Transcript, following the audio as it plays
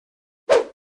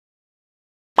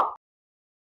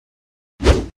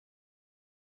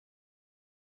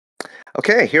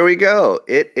Okay, here we go.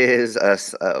 It is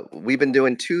us. We've been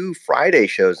doing 2 Friday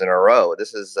shows in a row.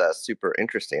 This is super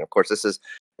interesting. Of course, this is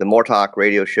the MoreTalk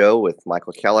radio show with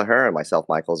Michael Kelleher and myself,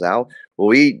 Michael Zhao, where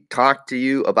we talk to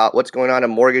you about what's going on in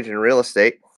mortgage and real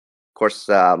estate. Of course,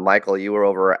 Michael, you were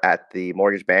over at the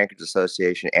Mortgage Bankers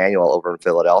Association Annual over in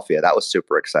Philadelphia. That was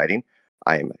super exciting,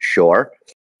 I'm sure.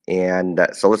 And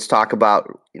so let's talk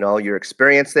about your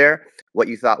experience there, what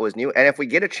you thought was new, and if we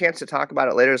get a chance to talk about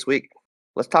it later this week.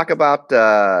 Let's talk about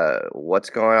what's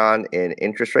going on in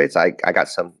interest rates. I got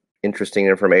some interesting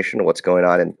information on what's going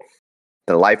on in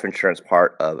the life insurance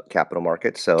part of capital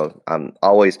markets. So I'm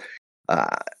always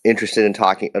interested in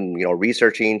talking,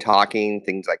 researching, talking,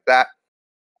 things like that.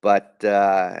 But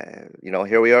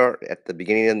here we are at the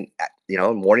beginning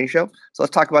of morning show. So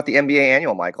let's talk about the MBA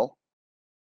Annual, Michael.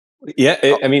 Yeah,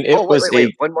 it was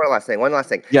wait. One last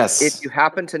thing. Yes. If you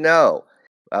happen to know,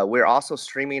 we're also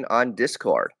streaming on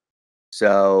Discord.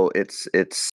 So it's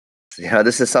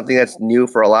this is something that's new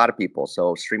for a lot of people.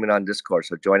 So streaming on Discord.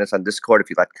 So join us on Discord if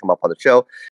you'd like to come up on the show.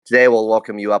 Today we'll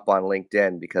welcome you up on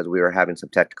LinkedIn because we were having some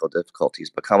technical difficulties,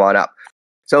 but come on up.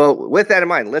 So with that in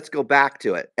mind, let's go back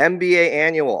to it. MBA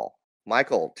Annual.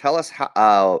 Michael, tell us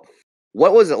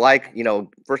what was it like,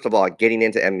 first of all, getting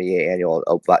into MBA Annual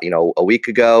about, a week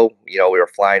ago, we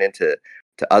were flying into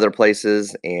other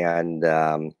places and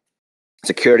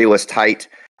security was tight.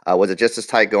 Was it just as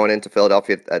tight going into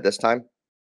Philadelphia at this time?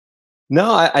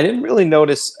 No, I didn't really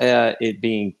notice it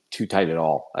being too tight at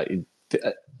all.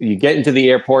 You get into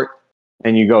the airport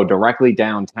and you go directly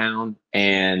downtown,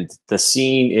 and the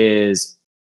scene is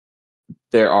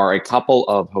there are a couple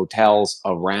of hotels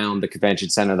around the convention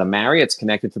center. The Marriott's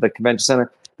connected to the convention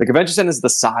center. The convention center is the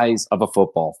size of a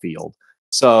football field.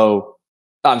 So,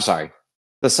 I'm sorry,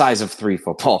 the size of 3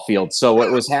 football fields. So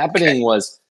what was happening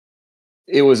was,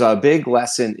 it was a big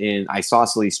lesson in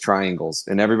isosceles triangles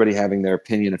and everybody having their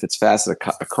opinion if it's faster to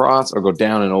cut across or go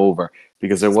down and over,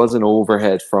 because there was an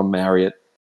overhead from Marriott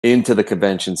into the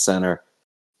convention center.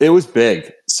 It was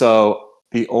big. So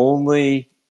the only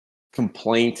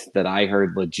complaint that I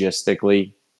heard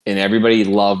logistically, and everybody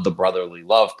loved the brotherly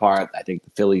love part. I think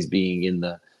the Phillies being in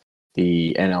the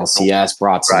NLCS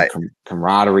brought some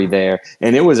camaraderie there,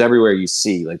 and it was everywhere you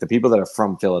see. Like, the people that are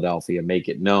from Philadelphia make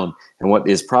it known. And what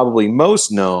is probably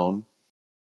most known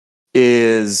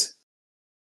is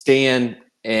Stan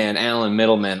and Alan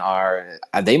Middleman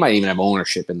they might even have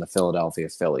ownership in the Philadelphia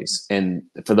Phillies. And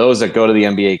for those that go to the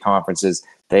NBA conferences,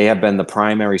 they have been the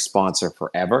primary sponsor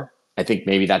forever. I think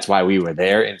maybe that's why we were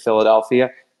there in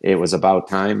Philadelphia. It was about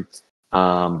time.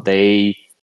 They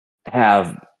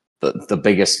have the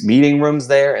biggest meeting rooms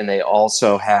there, and they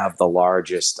also have the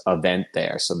largest event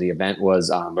there. So the event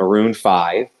was Maroon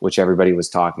 5, which everybody was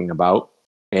talking about,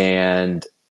 and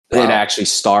it actually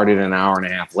started an hour and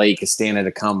a half late because Stan had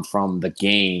to come from the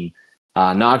game,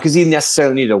 not because he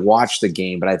necessarily needed to watch the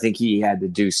game, but I think he had to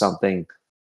do something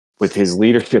with his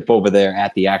leadership over there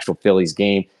at the actual Phillies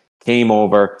game. Came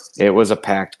over. It was a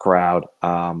packed crowd.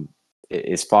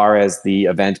 As far as the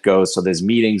event goes, so there's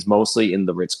meetings mostly in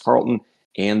the Ritz-Carlton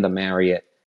and the Marriott,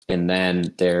 and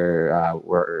then there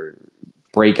were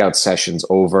breakout sessions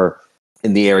over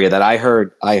in the area that I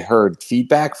heard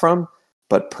feedback from.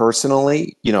 But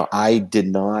personally, I did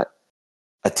not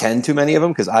attend too many of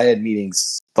them because I had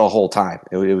meetings the whole time.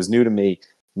 It was new to me.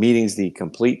 Meetings the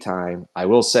complete time. I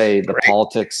will say the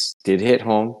politics did hit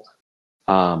home.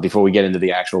 Before we get into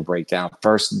the actual breakdown,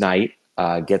 first night,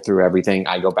 get through everything.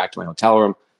 I go back to my hotel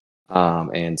room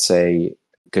and say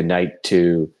goodnight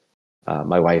to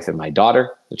my wife and my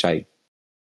daughter, which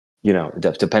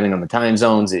depending on the time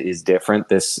zones, it is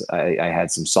different. I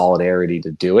had some solidarity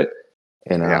to do it.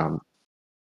 And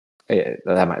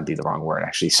that might be the wrong word,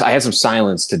 actually. So I had some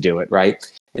silence to do it, right?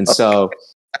 And so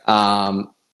I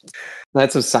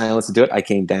had some silence to do it. I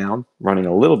came down running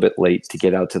a little bit late to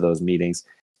get out to those meetings.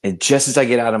 And just as I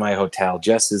get out of my hotel,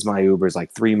 just as my Uber is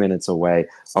like 3 minutes away,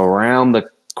 around the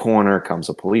corner comes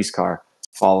a police car,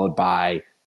 followed by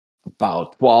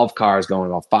about 12 cars going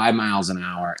about 5 miles an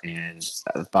hour, and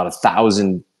about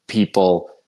 1,000 people,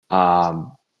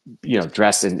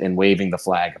 dressed and waving the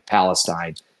flag of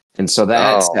Palestine. And so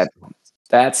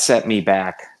that set me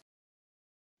back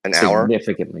an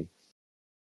significantly. Hour?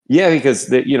 Yeah,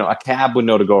 because a cab would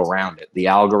know to go around it. The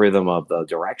algorithm of the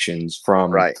directions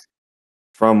from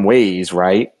Waze,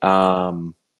 right? But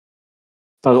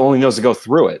it only knows to go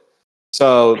through it.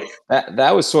 So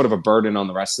that was sort of a burden on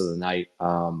the rest of the night.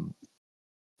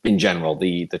 In general,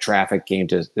 the traffic came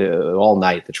to all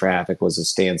night. The traffic was a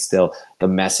standstill. The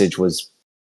message was,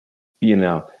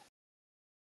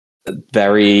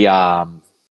 very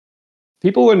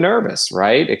people were nervous,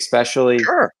 right? Especially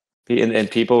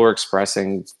And people were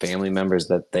expressing, family members,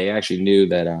 that they actually knew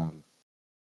that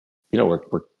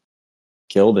were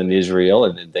killed in Israel,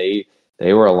 and they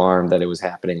were alarmed that it was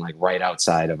happening like right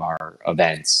outside of our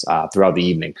events throughout the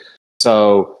evening.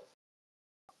 So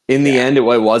in the end, it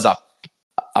was a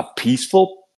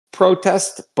peaceful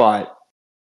protest, but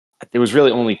it was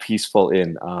really only peaceful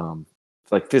in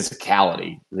like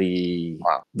physicality. The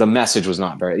message was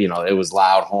not very, it was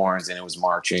loud horns and it was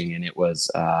marching and it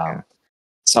was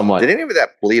somewhat. Did any of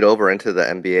that bleed over into the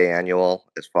MBA Annual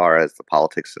as far as the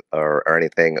politics or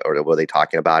anything, or were they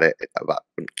talking about it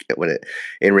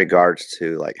in regards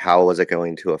to like how was it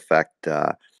going to affect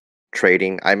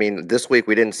trading? I mean, this week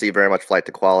we didn't see very much flight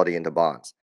to quality into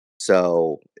bonds,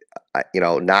 so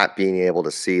not being able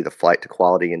to see the flight to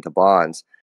quality into bonds.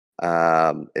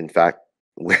 In fact,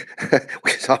 we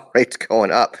saw rates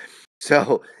going up.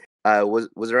 So,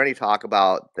 was there any talk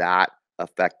about that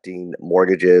affecting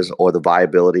mortgages or the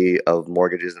viability of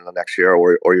mortgages in the next year,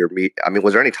 or I mean,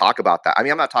 was there any talk about that? I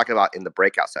mean, I'm not talking about in the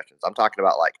breakout sessions. I'm talking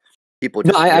about like people.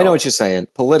 No, I know what you're saying.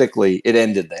 Politically, it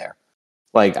ended there.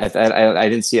 Like I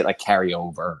didn't see it like carry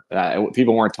over.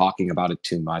 People weren't talking about it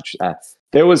too much.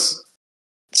 There was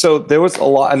a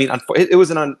lot. I mean, it was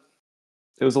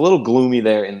a little gloomy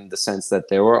there in the sense that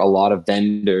there were a lot of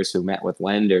vendors who met with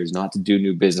lenders not to do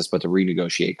new business, but to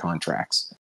renegotiate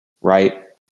contracts. Right.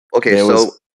 Okay.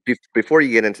 Before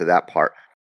you get into that part,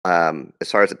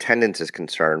 as far as attendance is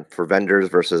concerned for vendors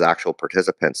versus actual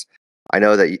participants, I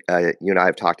know that you and I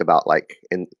have talked about like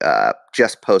in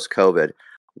just post COVID,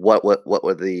 what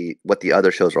the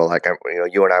other shows were like.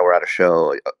 You and I were at a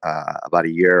show about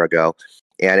a year ago,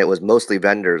 and it was mostly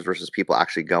vendors versus people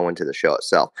actually going to the show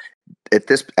itself. At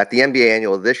the MBA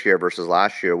Annual this year versus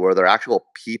last year, were there actual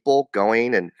people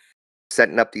going and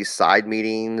setting up these side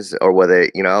meetings, or were they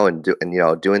doing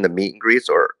the meet and greets,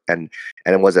 and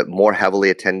was it more heavily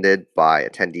attended by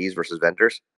attendees versus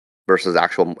vendors versus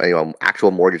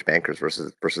actual mortgage bankers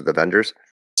versus the vendors?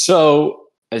 So,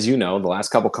 as you know, the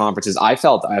last couple conferences, I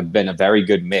felt I've been a very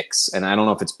good mix, and I don't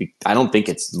know if I don't think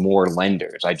it's more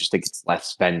lenders. I just think it's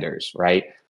less vendors, right?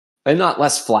 And not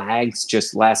less flags,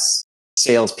 just less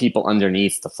salespeople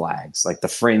underneath the flags, like the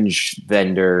fringe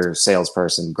vendor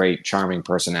salesperson, great charming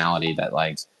personality that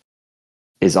like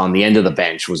is on the end of the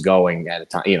bench was going at a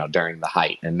time, during the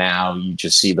height. And now you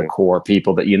just see the core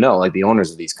people that, like the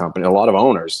owners of these companies, a lot of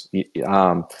owners.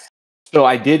 So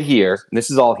I did hear, and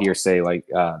this is all hearsay, like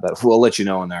that we'll let you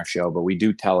know on our show, but we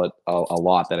do tell it a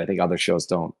lot that I think other shows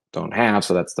don't have.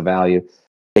 So that's the value.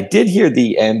 I did hear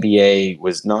the MBA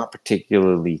was not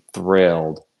particularly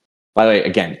thrilled. By the way,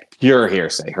 again, pure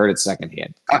hearsay. Heard it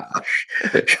secondhand.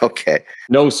 Okay.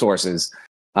 No sources.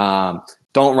 Don't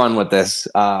run with this.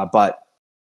 But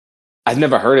I've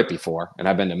never heard it before, and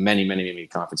I've been to many, many, many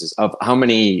conferences of how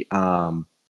many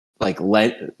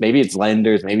maybe it's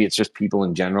lenders, maybe it's just people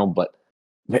in general, but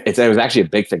it was actually a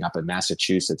big thing up in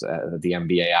Massachusetts at the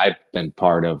MBA. I've been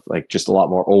part of like just a lot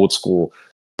more old school,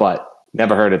 but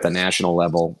never heard at the national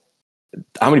level.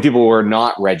 How many people were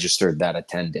not registered that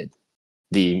attended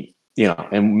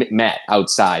and met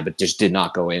outside, but just did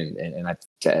not go in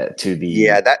to the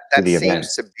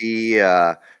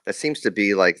that seems to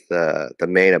be like the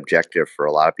main objective for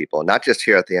a lot of people, not just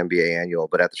here at the MBA Annual,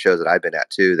 but at the shows that I've been at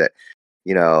too. That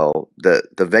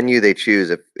the venue they choose,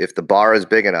 if the bar is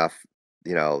big enough,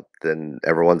 then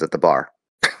everyone's at the bar.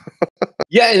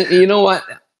 Yeah, and you know what?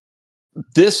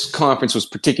 This conference was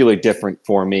particularly different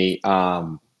for me.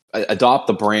 Adopt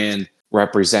the Brand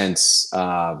represents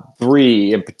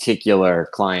three in particular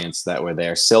clients that were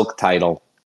there: Silk Title,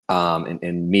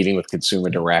 in meeting with Consumer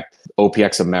Direct;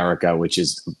 OPX America, which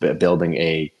is building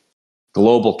a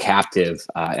global captive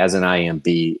as an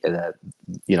IMB,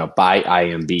 by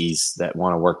IMBs that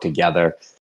want to work together.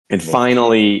 And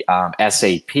finally,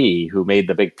 SAP, who made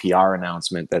the big PR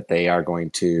announcement that they are going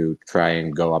to try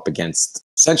and go up against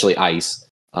essentially ICE.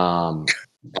 Wow,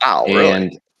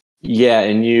 really?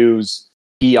 And use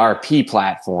ERP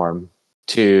platform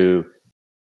to,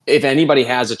 if anybody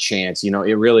has a chance, it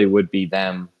really would be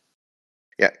them.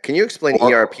 Yeah. Can you explain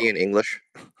ERP in English?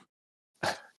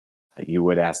 You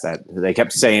would ask that. They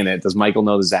kept saying it. Does Michael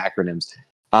know those acronyms?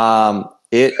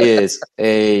 It is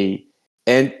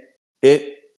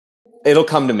it'll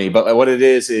come to me. But what it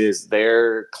is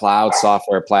their cloud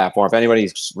software platform. If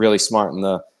anybody's really smart in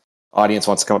the audience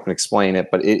wants to come up and explain it,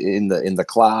 but in the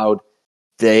cloud,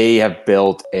 they have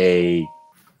built a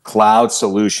cloud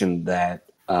solution that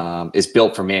is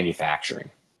built for manufacturing.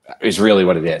 Is really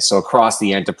what it is. So across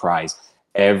the enterprise,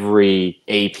 every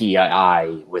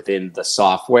API within the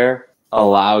software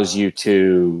allows you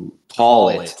to call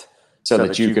it so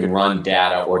that you can run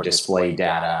data or display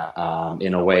data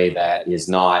in a way that is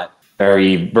not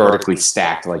very vertically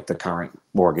stacked like the current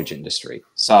mortgage industry.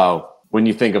 So when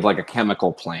you think of like a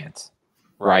chemical plant,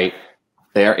 right,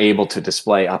 they're able to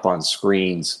display up on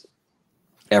screens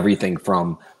everything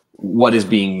from what is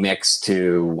being mixed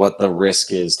to what the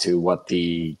risk is to what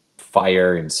the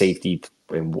fire and safety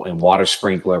and water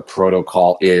sprinkler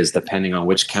protocol is, depending on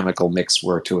which chemical mix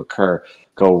were to occur,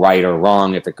 go right or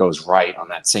wrong. If it goes right on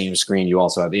that same screen, you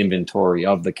also have inventory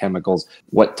of the chemicals,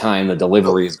 what time the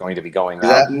delivery is going to be going out.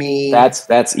 Does that mean that's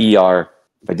ER?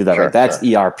 If I did that right, that's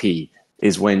sure. ERP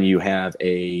is when you have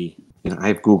I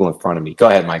have Google in front of me. Go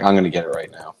ahead, Mike. I'm going to get it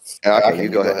right now. Okay, you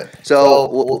go ahead.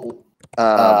 So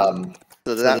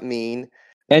does that mean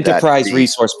enterprise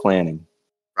resource planning?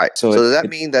 Right. So does that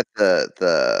mean that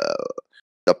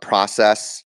the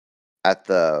process at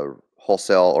the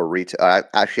wholesale or retail,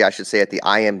 actually I should say at the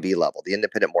IMB level, the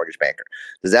independent mortgage banker,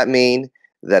 does that mean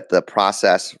that the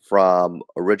process from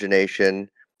origination,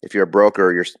 if you're a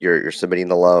broker, you're submitting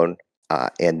the loan,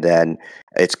 and then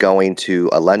it's going to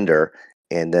a lender,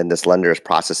 and then this lender is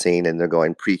processing, and they're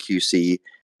going pre-QC,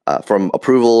 from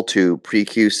approval to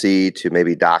pre-QC to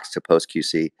maybe docs to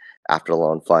post-QC after the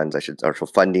loan funds, or for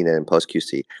funding and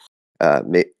post-QC.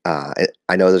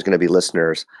 I know there's going to be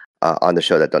listeners on the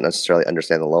show that don't necessarily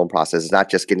understand the loan process. It's not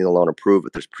just getting the loan approved,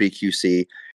 but there's pre-QC,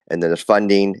 and then there's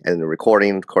funding and the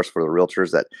recording, of course, for the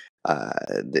realtors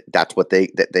that's what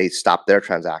they stop their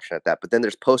transaction at that. But then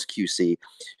there's post-QC,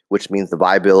 which means the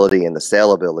viability and the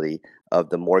saleability of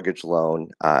the mortgage loan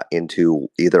into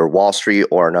either Wall Street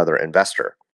or another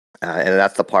investor. And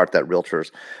that's the part that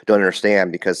realtors don't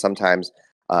understand, because sometimes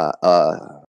a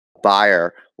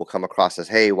buyer will come across as,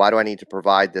 hey, why do I need to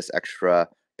provide this extra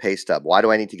pay stub? Why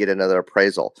do I need to get another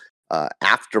appraisal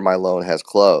after my loan has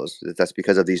closed? That's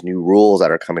because of these new rules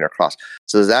that are coming across.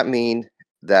 So does that mean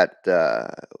that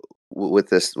with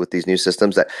these new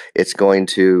systems that it's going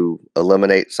to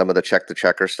eliminate some of the check the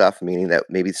checker stuff, meaning that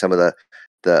maybe some of the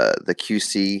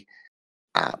QC,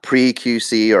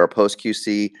 pre-QC or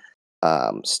post-QC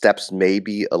steps may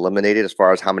be eliminated as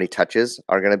far as how many touches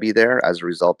are going to be there as a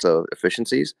result of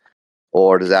efficiencies?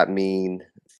 Or does that mean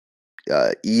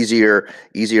easier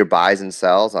buys and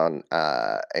sells on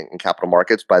in capital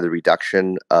markets by the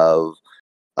reduction of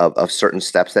certain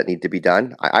steps that need to be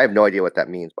done? I have no idea what that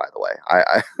means, by the way.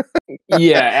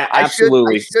 Yeah,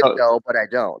 absolutely. I should know, but I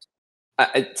don't.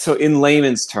 So in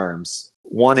layman's terms,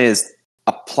 one is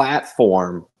a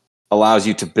platform allows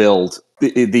you to build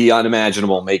the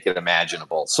unimaginable, make it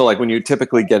imaginable. So like when you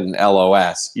typically get an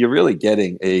LOS, you're really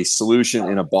getting a solution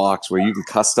in a box where you can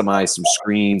customize some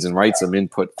screens and write some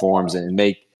input forms and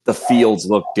make the fields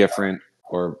look different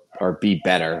or be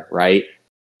better, right?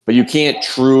 But you can't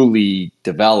truly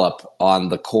develop on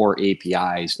the core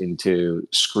APIs into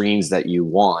screens that you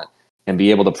want and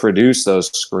be able to produce those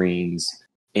screens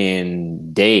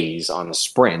in days on a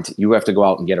sprint. You have to go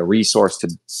out and get a resource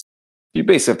you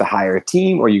basically have to hire a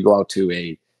team, or you go out to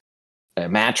a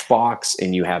Matchbox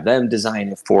and you have them design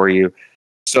it for you.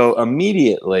 So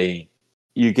immediately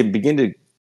you can begin to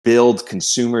build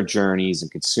consumer journeys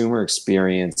and consumer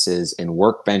experiences and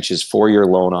workbenches for your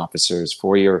loan officers,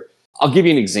 I'll give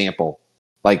you an example.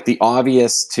 Like the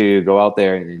obvious to go out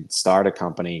there and start a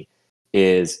company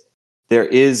is there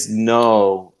is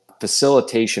no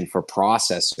facilitation for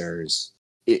processors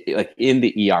like in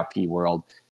the ERP world.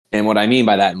 And what I mean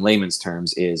by that in layman's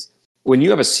terms is when you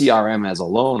have a CRM as a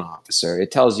loan officer, it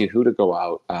tells you who to go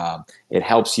out. It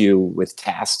helps you with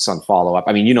tasks on follow-up.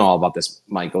 I mean, you know all about this,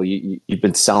 Michael. You've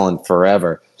been selling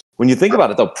forever. When you think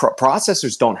about it, though,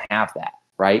 processors don't have that,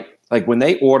 right? Like when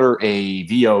they order a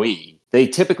VOE, they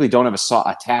typically don't have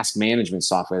a task management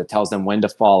software that tells them when to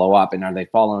follow up, and are they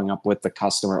following up with the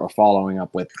customer or following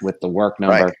up with the work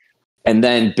number. Right. And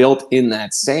then built in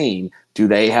that same, do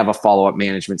they have a follow-up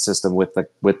management system with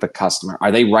the customer?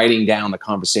 Are they writing down the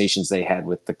conversations they had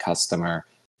with the customer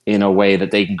in a way that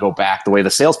they can go back the way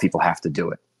the salespeople have to do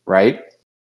it, right?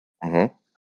 Mm-hmm.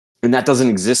 And that doesn't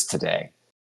exist today.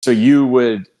 So you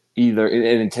would either,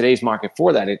 and in today's market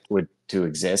for that, it would to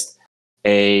exist,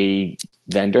 a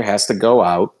vendor has to go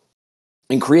out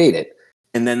and create it.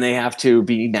 And then they have to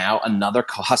be now another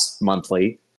cost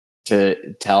monthly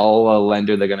to tell a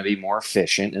lender they're going to be more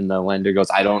efficient, and the lender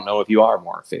goes, I don't know if you are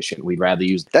more efficient. We'd rather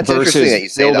use that's interesting that you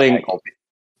say that, Michael.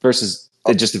 Versus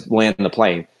just land the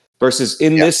plane. Versus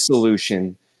in this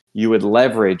solution, you would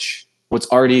leverage what's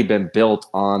already been built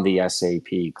on the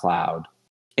SAP cloud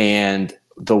and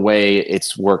the way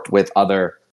it's worked with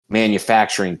other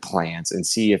manufacturing plants, and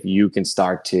see if you can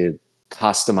start to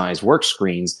customize work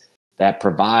screens that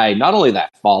provide not only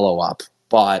that follow-up,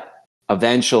 but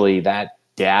eventually that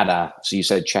data, so you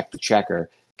said check the checker,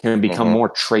 can become more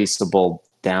traceable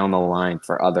down the line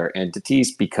for other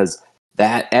entities, because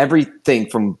that everything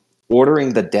from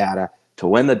ordering the data to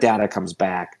when the data comes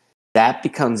back, that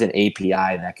becomes an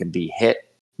API that can be hit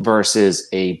versus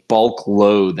a bulk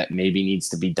load that maybe needs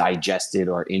to be digested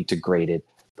or integrated.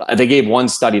 They gave one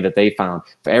study that they found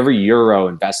for every euro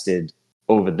invested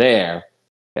over there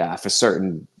for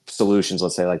certain solutions,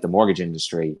 let's say like the mortgage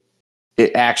industry,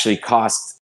 it actually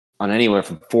costs on anywhere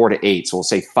from 4 to 8. So we'll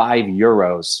say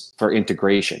 €5 for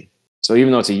integration. So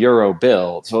even though it's a euro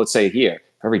bill, so let's say here,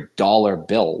 for every dollar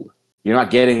billed, you're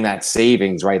not getting that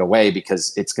savings right away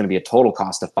because it's going to be a total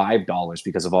cost of $5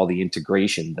 because of all the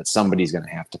integration that somebody's going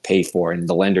to have to pay for. And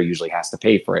the lender usually has to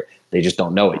pay for it. They just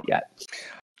don't know it yet.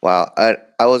 Wow.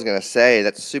 I was going to say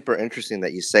that's super interesting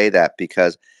that you say that,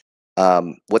 because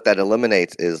what that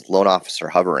eliminates is loan officer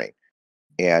hovering.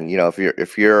 And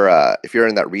if you're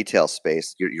in that retail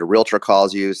space, your realtor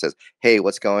calls you, says, "Hey,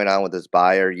 what's going on with this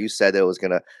buyer? You said it was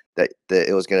gonna that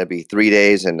it was gonna be 3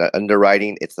 days in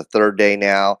underwriting. It's the third day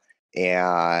now,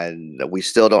 and we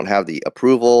still don't have the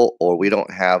approval, or we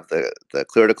don't have the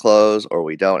clear to close, or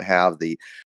we don't have the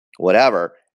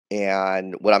whatever."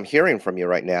 And what I'm hearing from you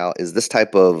right now is this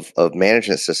type of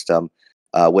management system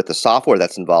with the software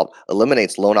that's involved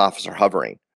eliminates loan officer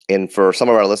hovering. And for some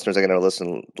of our listeners that are going to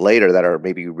listen later that are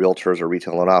maybe realtors or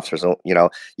retail loan officers,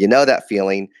 that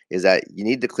feeling is that you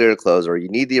need the clear to close, or you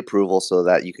need the approval so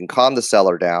that you can calm the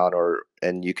seller down,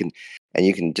 and you can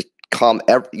just calm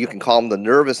the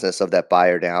nervousness of that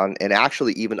buyer down, and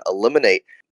actually even eliminate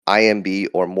IMB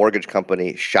or mortgage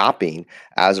company shopping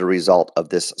as a result of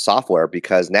this software,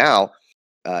 because now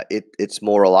it's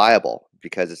more reliable.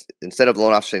 Because instead of the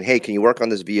loan officer saying, "Hey, can you work on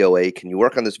this VOA? Can you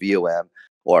work on this VOM?"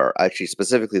 Or actually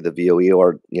specifically the VOE,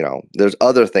 or there's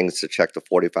other things to check, the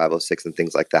 4506 and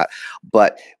things like that.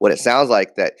 But what it sounds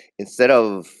like, that instead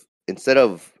of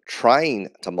trying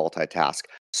to multitask,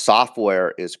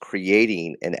 software is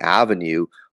creating an avenue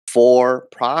for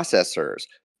processors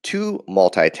to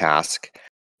multitask.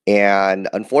 And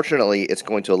unfortunately, it's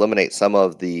going to eliminate some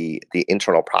of the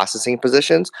internal processing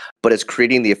positions, but it's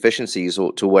creating the efficiencies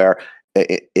to where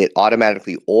it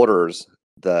automatically orders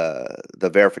the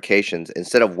verifications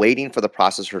instead of waiting for the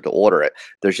processor to order it.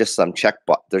 There's just some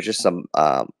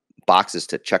boxes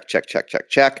to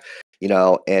check,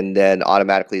 and then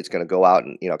automatically it's going to go out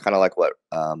and kind of like what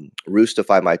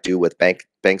Roostify might do with bank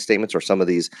statements, or some of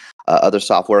these other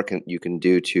software you can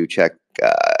do to check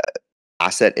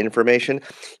asset information.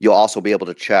 You'll also be able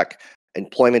to check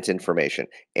employment information,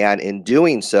 and in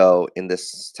doing so, in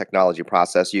this technology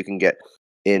process, you can get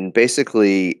in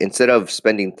basically, instead of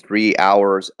spending 3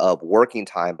 hours of working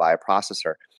time by a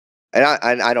processor, and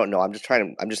I don't know, I'm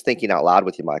just thinking out loud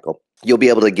with you, Michael. You'll be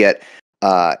able to get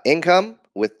income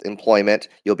with employment.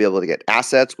 You'll be able to get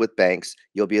assets with banks.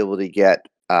 You'll be able to get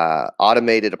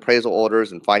automated appraisal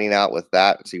orders and finding out with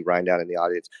that. See Ryan down in the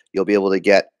audience. You'll be able to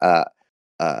get a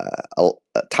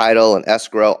title and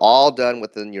escrow, all done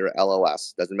within your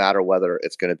LOS. Doesn't matter whether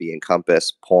it's going to be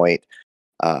Encompass, Point,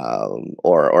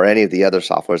 or any of the other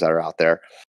softwares that are out there.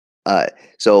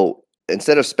 So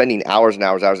instead of spending hours and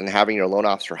hours and having your loan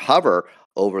officer hover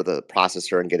over the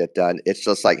processor and get it done, it's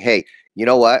just like, hey, you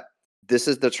know what? This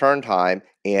is the turn time,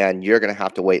 and you're going to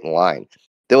have to wait in line.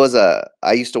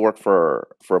 I used to work for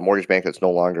a mortgage bank that's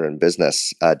no longer in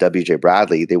business, W.J.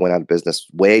 Bradley. They went out of business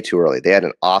way too early. They had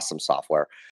an awesome software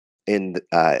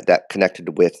that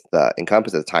connected with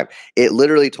Encompass at the time. It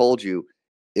literally told you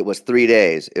it was 3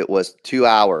 days. It was 2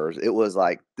 hours. It was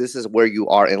like, this is where you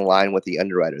are in line with the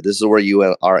underwriter. This is where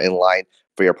you are in line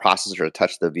for your processor to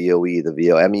touch the VOE, the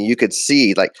VO. I mean, you could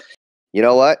see, like, you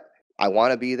know what? I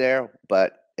want to be there,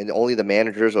 and only the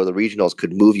managers or the regionals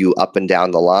could move you up and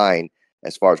down the line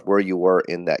as far as where you were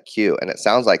in that queue. And it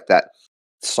sounds like that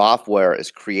software is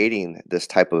creating this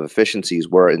type of efficiencies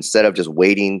where instead of just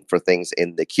waiting for things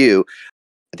in the queue,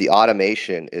 the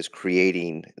automation is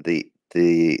creating the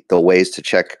ways to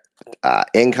check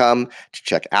income, to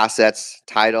check assets,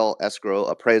 title, escrow,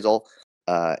 appraisal.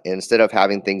 Instead of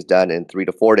having things done in 3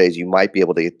 to 4 days, you might be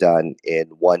able to get done in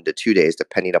 1 to 2 days,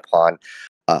 depending upon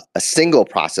a single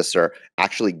processor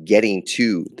actually getting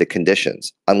to the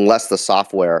conditions, unless the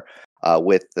software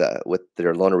with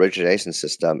their loan origination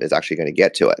system is actually going to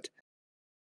get to it.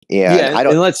 And I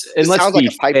don't. Let's sounds be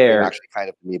like a pipe dream, fair. actually, kind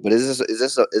of to me. But is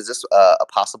this a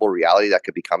possible reality that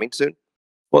could be coming soon?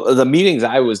 Well, the meetings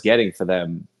I was getting for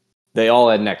them, they all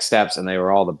had next steps, and they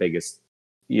were all the biggest,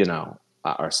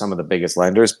 or some of the biggest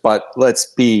lenders. But let's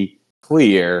be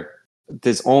clear: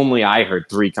 I heard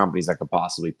 3 companies that could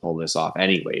possibly pull this off,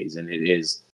 anyways, and it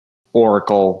is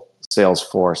Oracle,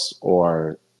 Salesforce,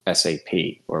 or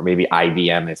SAP, or maybe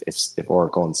IBM if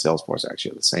Oracle and Salesforce are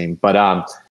actually the same. But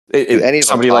Do any of them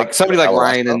somebody like talk to LOS,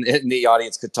 Ryan though? in the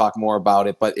audience could talk more about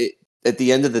it. But at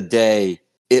the end of the day,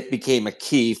 it became a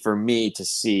key for me to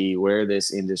see where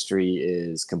this industry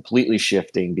is completely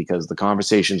shifting, because the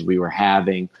conversations we were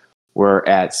having were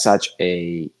at such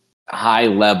a high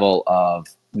level of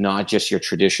not just your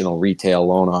traditional retail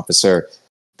loan officer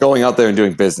going out there and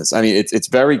doing business. I mean, it's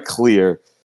very clear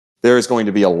there is going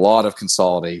to be a lot of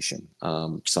consolidation.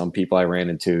 Some people I ran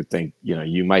into think,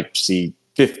 you might see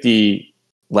 50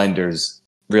 lenders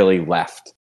really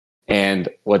left. And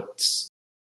let's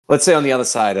say on the other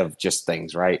side of just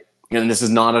things, right? And this is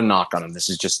not a knock on them. This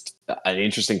is just an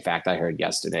interesting fact I heard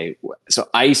yesterday. So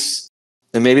ICE,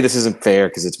 and maybe this isn't fair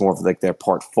because it's more of like their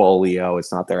portfolio.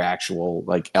 It's not their actual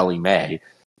like Ellie Mae.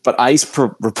 But ICE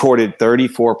reported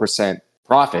 34%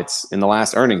 profits in the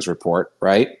last earnings report,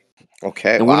 right?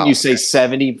 Okay, And wow. wouldn't you say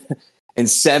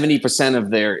 70%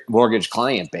 of their mortgage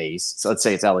client base, so let's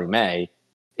say it's Ellie Mae,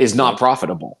 is not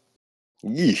profitable?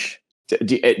 Yeesh.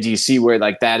 Do you see where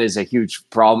like that is a huge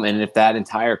problem? And if that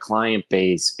entire client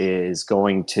base is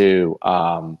going to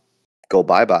Go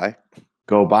bye-bye.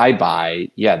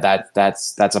 Yeah,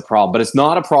 that's a problem. But it's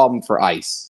not a problem for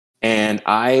ICE. And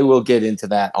I will get into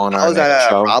that on How our is next that a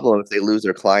show. problem if they lose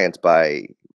their clients by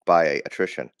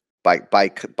attrition,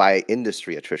 by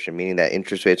industry attrition, meaning that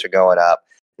interest rates are going up,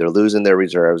 they're losing their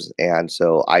reserves, and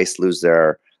so ICE loses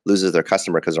their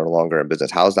customer because they're no longer in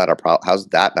business. How's that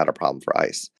not a problem for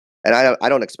ICE? And I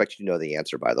don't expect you to know the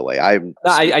answer, by the way.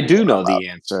 I do know the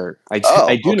answer.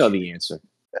 I do know the answer.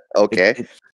 Okay.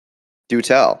 Do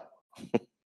tell.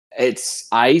 It's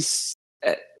ICE.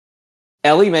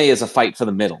 Ellie Mae is a fight for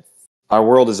the middle. Our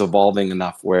world is evolving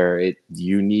enough where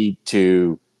you need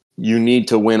to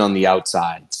win on the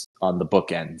outsides, on the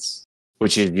bookends,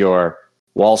 which is your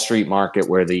Wall Street market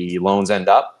where the loans end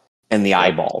up, and the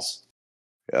eyeballs.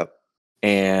 Yep.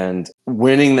 And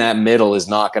winning that middle is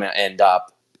not going to end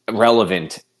up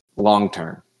relevant long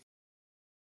term.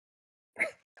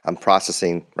 I'm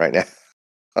processing right now.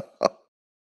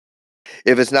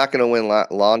 If it's not going to win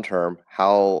long term,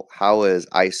 how is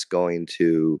ICE going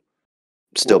to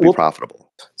still be profitable?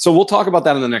 So we'll talk about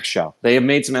that in the next show. They have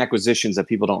made some acquisitions that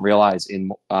people don't realize.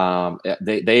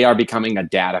 They are becoming a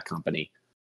data company,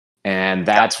 and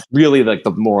that's really like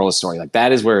the moral of the story. Like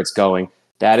that is where it's going.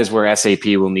 That is where SAP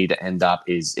will need to end up.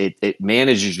 Is it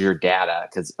manages your data,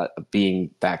 because being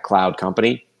that cloud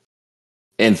company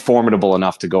and formidable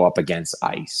enough to go up against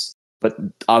ICE, but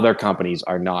other companies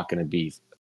are not going to be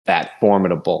that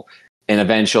formidable. And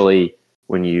eventually,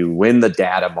 when you win the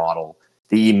data model,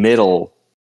 the middle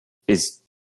is,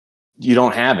 you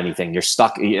don't have anything. You're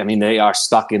stuck. I mean, they are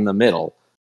stuck in the middle.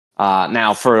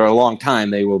 Now, for a long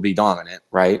time, they will be dominant,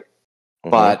 right?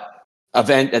 Mm-hmm. But at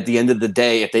the end of the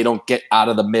day, if they don't get out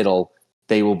of the middle,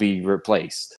 they will be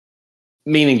replaced.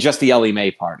 Meaning just the Ellie Mae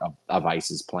part of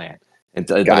ICE's plan. And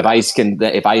but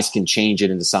if ICE can change it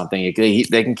into something,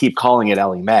 they can keep calling it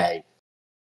Ellie Mae,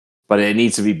 but it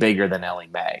needs to be bigger than Ellie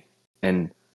Mae.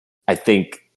 And I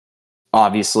think,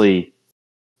 obviously,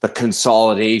 the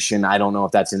consolidation, I don't know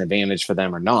if that's an advantage for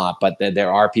them or not, but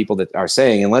there are people that are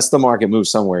saying, unless the market moves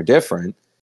somewhere different,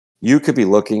 you could be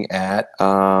looking at,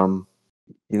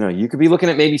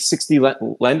 maybe 60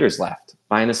 lenders left,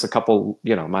 minus a couple,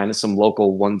 minus some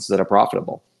local ones that are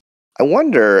profitable. I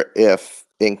wonder if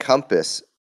Encompass,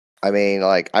 I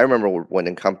remember when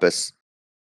Encompass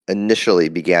initially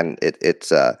began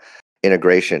its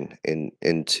integration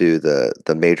into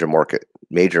the major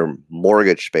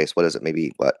mortgage space. What is it?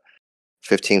 Maybe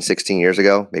 15, 16 years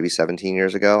ago, maybe 17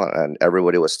 years ago, and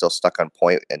everybody was still stuck on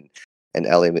point, and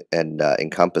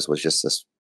Encompass was just this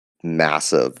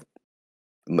massive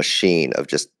machine of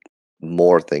just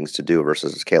more things to do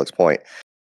versus Calyx Point.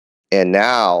 And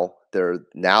now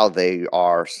they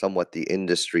are somewhat the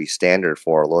industry standard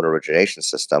for a loan origination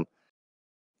system.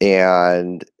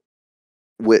 And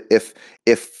if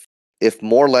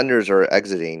more lenders are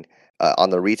exiting on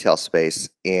the retail space,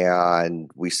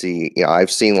 and we see,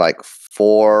 I've seen like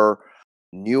 4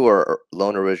 newer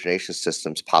loan origination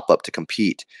systems pop up to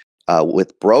compete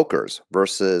with brokers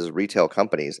versus retail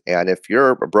companies. And if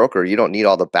you're a broker, you don't need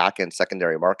all the back end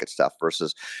secondary market stuff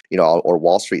versus, or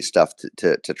Wall Street stuff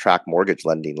to track mortgage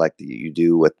lending like you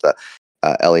do with the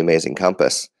Ellie Mae's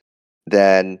Encompass.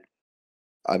 Then,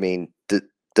 I mean,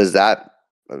 does that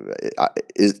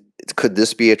could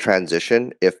this be a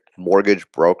transition if mortgage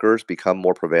brokers become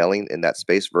more prevailing in that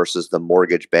space versus the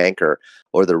mortgage banker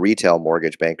or the retail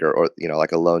mortgage banker, or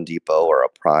like a Loan Depot or a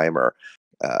Prime or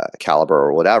Caliber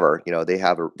or whatever? They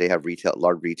have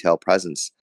large retail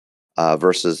presence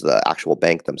versus the actual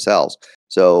bank themselves.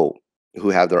 So who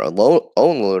have their own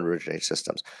loan originating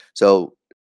systems. So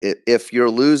if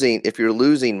you're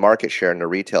losing market share in the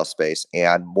retail space,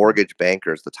 and mortgage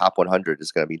bankers, the top 100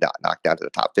 is going to be knocked down to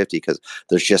the top 50 because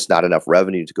there's just not enough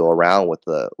revenue to go around with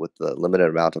the limited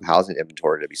amount of housing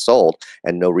inventory to be sold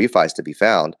and no refis to be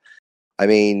found. I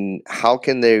mean, how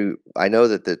can they? I know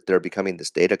that they're becoming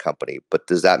this data company, but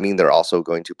does that mean they're also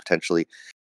going to potentially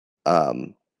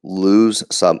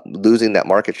losing that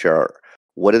market share?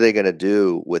 What are they going to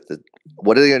do with the?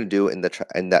 What are they going to do in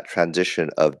that transition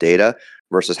of data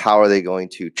versus how are they going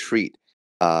to treat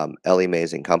Ellie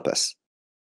Mae's Encompass?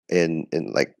 In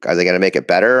like, are they going to make it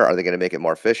better? Are they going to make it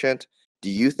more efficient? Do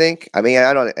you think? I mean,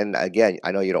 I don't. And again,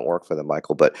 I know you don't work for them,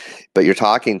 Michael, but you're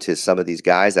talking to some of these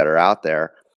guys that are out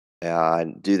there,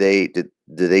 and do they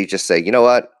just say, you know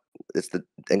what? It's the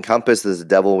Encompass is the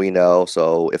devil we know.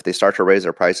 So if they start to raise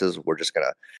their prices, we're just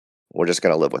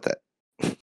gonna live with it.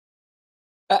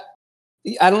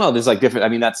 I don't know. There's like different. I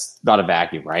mean, that's not a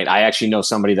vacuum, right? I actually know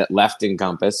somebody that left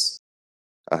Encompass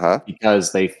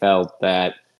because they felt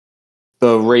that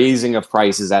the raising of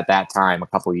prices at that time, a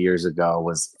couple of years ago,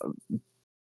 was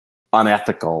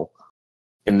unethical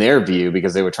in their view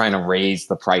because they were trying to raise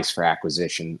the price for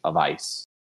acquisition of ICE.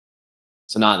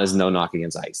 So there's no knock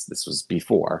against ICE. This was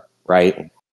before, right?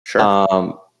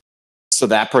 Sure. So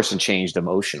that person changed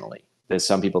emotionally. There's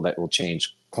some people that will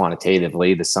change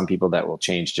quantitatively. There's some people that will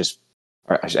change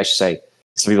or I should say,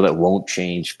 some people that won't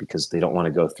change because they don't want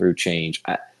to go through change.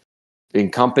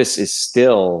 Encompass is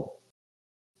still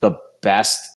the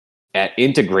best at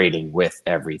integrating with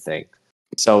everything.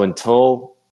 So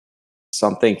until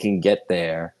something can get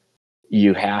there,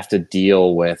 you have to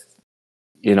deal with,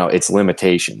 its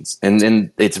limitations.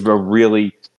 And it's a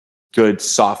really good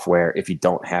software if you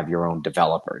don't have your own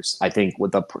developers. I think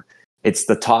it's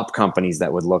the top companies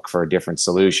that would look for a different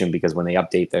solution because when they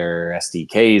update their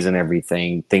SDKs and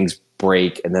everything, things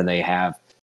break and then they have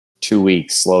 2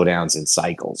 weeks slowdowns in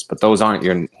cycles. But those aren't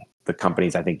the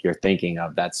companies I think you're thinking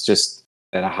of. That's just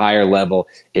at a higher level.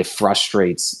 It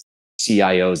frustrates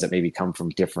CIOs that maybe come from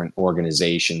different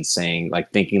organizations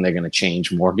thinking they're going to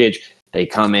change mortgage. They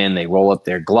come in, they roll up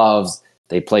their gloves,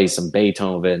 they play some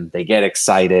Beethoven, they get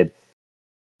excited,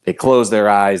 they close their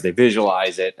eyes, they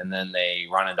visualize it, and then they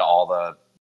run into all the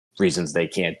reasons they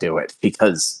can't do it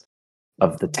because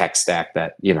of the tech stack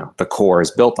that, the core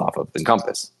is built off of,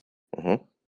 Encompass. Mm-hmm. And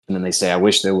then they say, I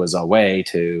wish there was a way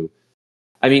to,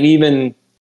 even,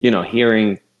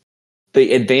 hearing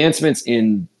the advancements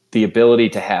in the ability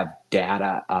to have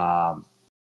data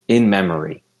in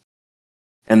memory,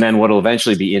 and then what will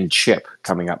eventually be in chip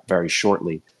coming up very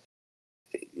shortly.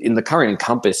 In the current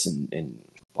Encompass and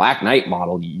Black Knight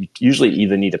model, you usually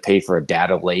either need to pay for a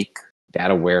data lake,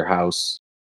 data warehouse.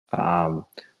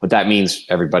 What that means,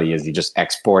 everybody, is you just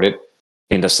export it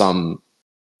into some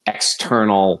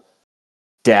external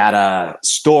data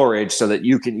storage so that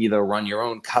you can either run your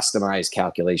own customized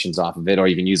calculations off of it, or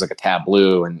you can use like a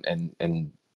Tableau and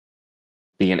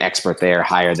be an expert there,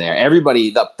 hire there.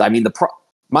 Everybody,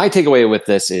 my takeaway with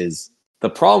this is the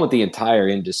problem with the entire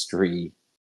industry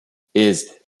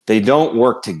is they don't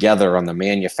work together on the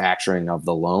manufacturing of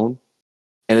the loan.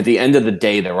 And at the end of the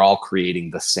day, they're all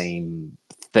creating the same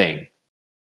thing.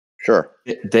 Sure.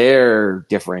 Their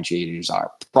differentiators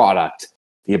are product,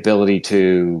 the ability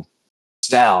to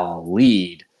sell,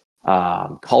 lead,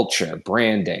 culture,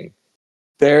 branding.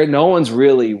 No one's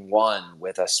really won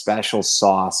with a special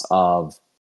sauce of,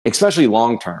 especially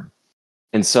long term.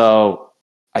 And so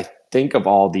I think of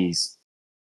all these.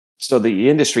 So the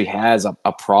industry has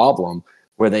a problem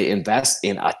where they invest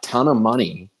in a ton of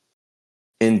money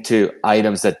into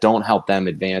items that don't help them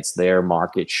advance their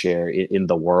market share in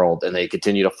the world. And they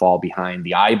continue to fall behind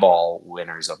the eyeball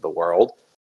winners of the world,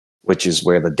 which is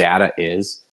where the data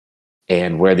is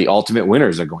and where the ultimate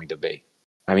winners are going to be.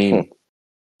 I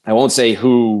won't say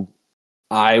who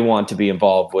I want to be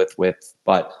involved with,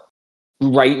 but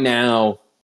right now,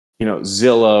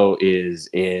 Zillow is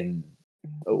in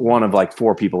one of like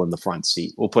 4 people in the front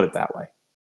seat. We'll put it that way.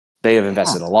 They have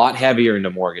invested a lot heavier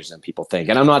into mortgage than people think.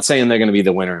 And I'm not saying they're going to be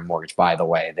the winner in mortgage, by the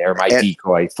way. They're my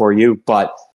decoy for you,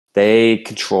 but they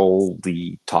control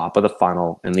the top of the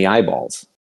funnel and the eyeballs.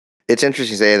 It's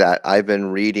interesting to say that. I've been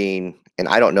reading, and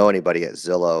I don't know anybody at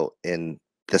Zillow in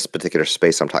this particular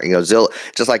space I'm talking. Zillow,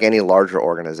 just like any larger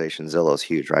organization, Zillow is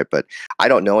huge, right? But I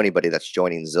don't know anybody that's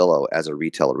joining Zillow as a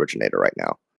retail originator right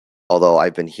now. Although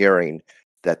I've been hearing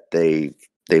that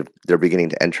they're beginning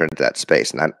to enter into that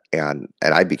space, and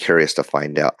I'd be curious to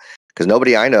find out, because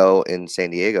nobody I know in San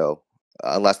Diego,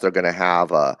 unless they're going to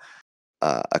have a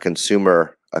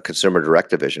consumer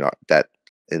direct division that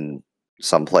in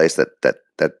some place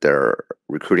that they're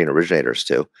recruiting originators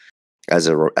to, as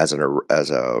a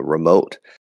remote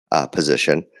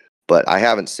position, but I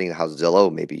haven't seen how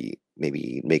Zillow maybe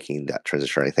making that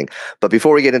transition or anything. But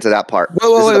before we get into that part, this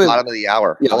is the bottom of the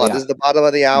hour. Yeah, Hold on, yeah. this is the bottom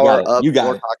of the You got hour it. of You the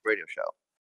got it. MoreTalk Radio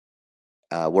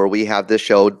Show, where we have this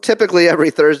show typically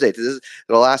every Thursday. This is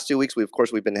the last 2 weeks. We've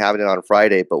been having it on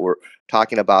Friday, but we're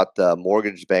talking about the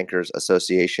Mortgage Bankers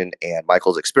Association and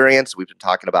Michael's experience. We've been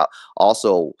talking about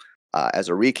also, as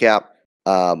a recap,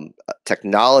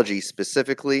 technology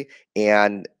specifically,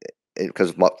 and because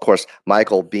of course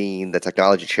Michael being the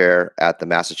technology chair at the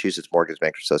Massachusetts Mortgage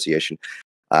Bankers Association,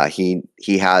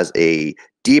 he has a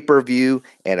deeper view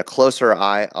and a closer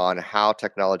eye on how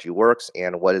technology works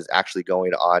and what is actually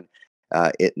going on.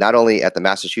 Not only at the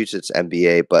Massachusetts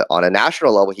MBA, but on a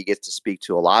national level, he gets to speak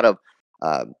to a lot of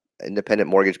independent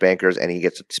mortgage bankers, and he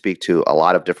gets to speak to a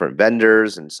lot of different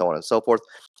vendors and so on and so forth.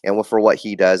 And for what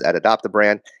he does at Adopt a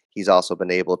Brand, he's also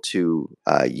been able to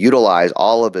utilize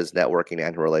all of his networking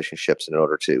and relationships in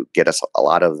order to get us a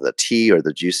lot of the tea or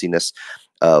the juiciness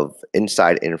of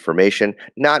inside information,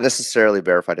 not necessarily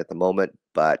verified at the moment,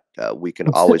 but we can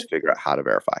always figure out how to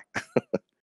verify.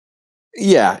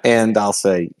 Yeah, and I'll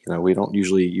say, we don't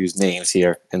usually use names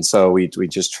here, and so we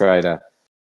just try to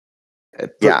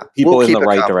put people we'll in keep the it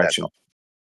right direction.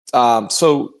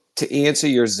 So to answer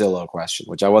your Zillow question,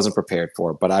 which I wasn't prepared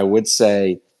for, but I would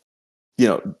say,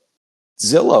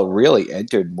 Zillow really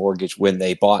entered mortgage when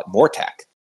they bought MoreTalk.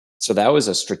 So that was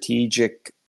a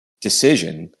strategic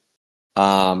decision.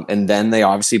 And then they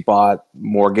obviously bought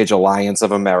Mortgage Alliance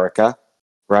of America,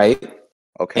 right?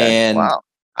 Okay. And wow.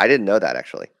 I didn't know that,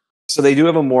 actually. So they do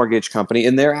have a mortgage company,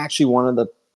 and they're actually one of the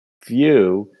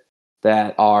few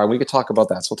that are. We could talk about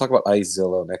that. So we'll talk about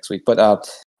Zillow next week. But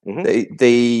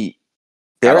they're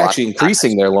actually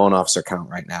increasing their loan officer count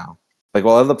right now. Like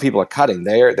while other people are cutting,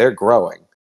 they're growing,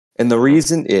 and the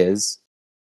reason is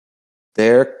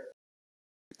they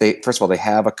first of all they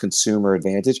have a consumer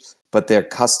advantage, but their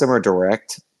customer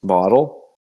direct model,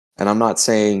 and I'm not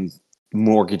saying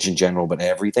mortgage in general, but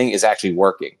everything is actually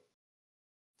working.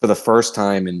 For the first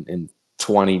time in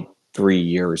 23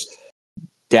 years,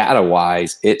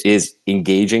 data-wise, it is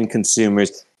engaging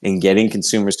consumers and getting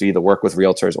consumers to either work with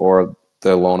realtors or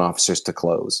the loan officers to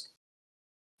close.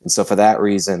 And so for that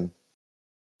reason,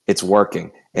 it's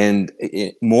working. And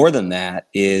more than that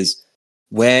is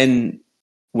when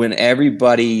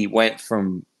everybody went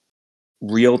from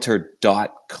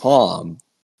realtor.com,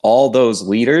 all those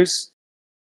leaders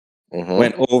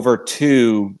went over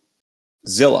to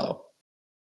Zillow.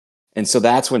 And so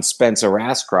that's when Spencer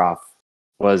Rascroft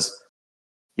was,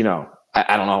 I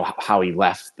don't know how he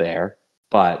left there,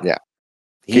 but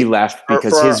he left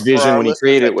because his vision when he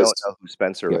created it was. Don't know who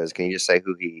Spencer is. Can you just say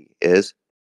who he is?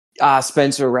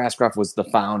 Spencer Rascroft was the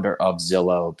founder of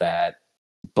Zillow that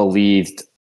believed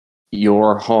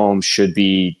your home should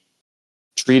be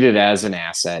treated as an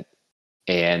asset,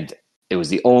 and it's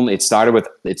the only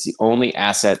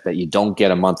asset that you don't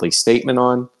get a monthly statement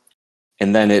on,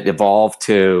 and then it evolved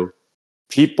to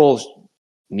people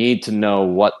need to know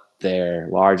what their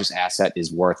largest asset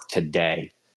is worth today.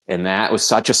 And that was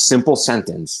such a simple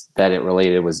sentence that it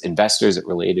related with investors, it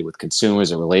related with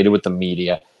consumers, it related with the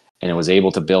media, and it was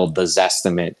able to build the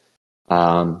Zestimate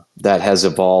that has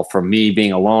evolved from me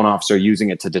being a loan officer, using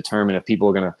it to determine if people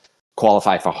are going to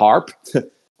qualify for HARP,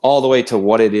 all the way to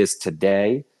what it is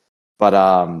today.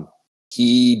 But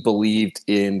he believed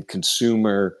in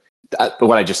consumer,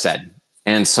 what I just said.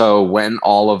 And so when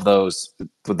all of those,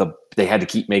 they had to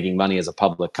keep making money as a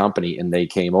public company, and they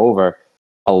came over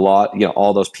a lot,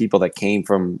 all those people that came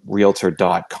from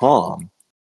realtor.com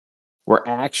were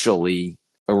actually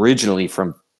originally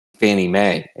from Fannie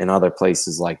Mae and other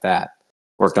places like that,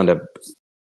 worked under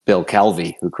Bill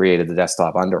Kelleher, who created the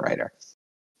desktop underwriter.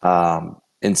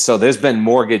 And so there's been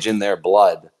mortgage in their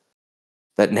blood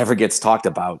that never gets talked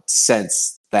about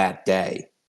since that day.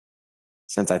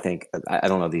 Since I think, I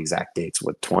don't know the exact dates,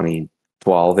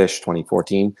 2012-ish,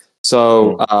 2014.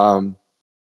 So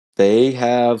they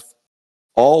have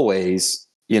always,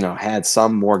 had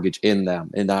some mortgage in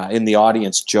them. And in the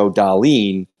audience, Joe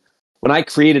Darlene, when I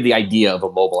created the idea of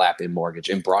a mobile app in mortgage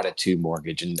and brought it to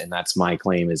mortgage, and that's my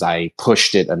claim, is I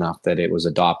pushed it enough that it was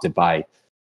adopted by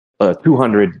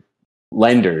 200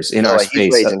 lenders in our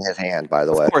space. He's raising his hand, by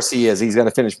the way. Of course he is. He's going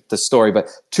to finish the story, but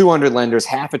 200 lenders,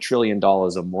 $500 billion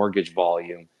of mortgage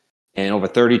volume, and over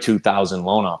 32,000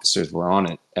 loan officers were on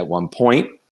it at one point.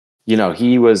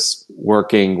 He was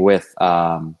working with,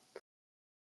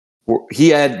 he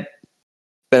had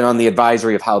been on the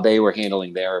advisory of how they were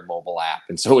handling their mobile app.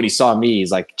 And so when he saw me,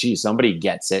 he's like, gee, somebody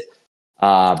gets it.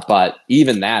 But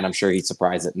even that, I'm sure he's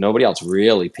surprised that nobody else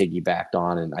really piggybacked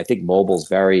on. And I think mobile's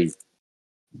very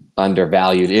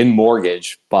undervalued in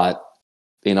mortgage, but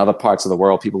in other parts of the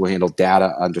world, people who handle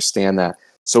data understand that.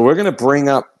 So we're going to bring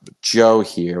up Joe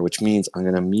here, which means I'm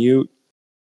going to mute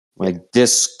my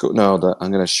Discord. No,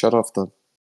 I'm going to shut off the.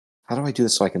 How do I do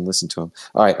this so I can listen to him?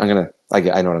 All right, I know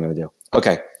what I'm going to do.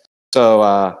 Okay, so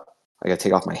I got to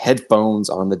take off my headphones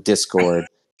on the Discord,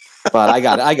 but I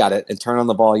got it, and turn on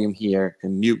the volume here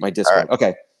and mute my Discord. Right.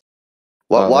 Okay.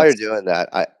 Well, while you're doing that,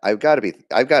 I've got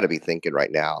to be thinking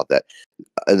right now that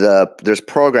there's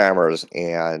programmers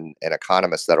and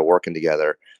economists that are working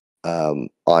together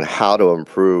on how to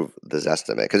improve the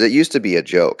Zestimate, because it used to be a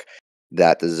joke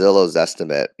that the Zillow's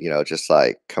estimate, just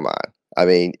like, come on. I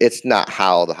mean, it's not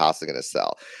how the house is going to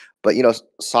sell, but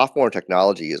software and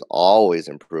technology is always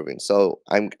improving. So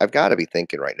I've got to be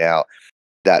thinking right now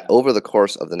that over the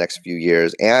course of the next few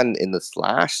years and in this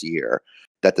last year,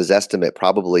 that the Zestimate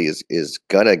probably is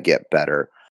gonna get better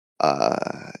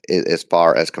as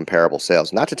far as comparable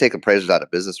sales. Not to take appraisers out of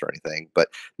business or anything, but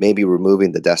maybe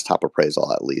removing the desktop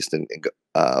appraisal at least and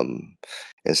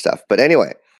stuff. But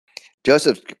anyway,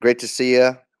 Joseph, great to see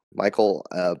you. Michael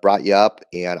brought you up,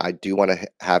 and I do want to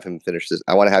have him finish this.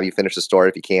 I want to have you finish the story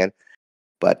if you can.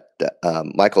 But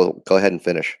Michael, go ahead and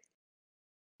finish.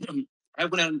 I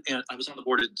went in and I was on the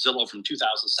board at Zillow from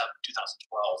 2007 to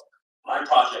 2012. My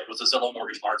project was the Zillow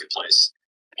mortgage marketplace.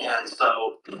 And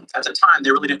so at the time,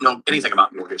 they really didn't know anything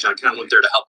about mortgage. I kind of went there to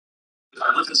help.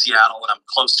 I live in Seattle and I'm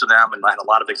close to them, and I had a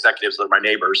lot of executives that are my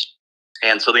neighbors.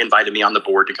 And so they invited me on the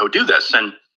board to go do this.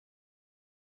 And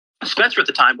Spencer at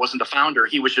the time wasn't the founder.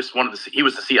 He was just he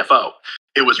was the CFO.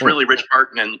 It was really Rich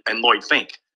Barton and Lloyd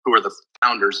Fink, who were the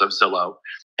founders of Zillow.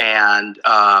 And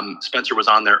Spencer was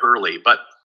on there early, but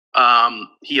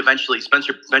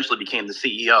Spencer eventually became the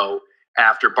CEO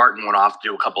after Barton went off to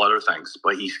do a couple other things,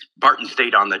 but Barton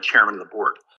stayed on the chairman of the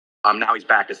board. Now he's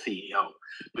back as CEO.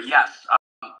 But yes,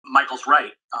 Michael's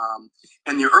right.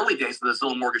 In the early days of the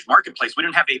Zillow mortgage marketplace, we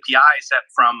didn't have APIs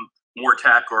from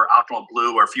MoreTalk or Optimal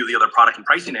Blue or a few of the other product and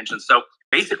pricing engines. So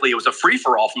basically, it was a free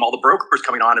for all from all the brokers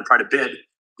coming on and trying to bid,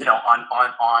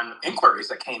 on inquiries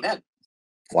that came in.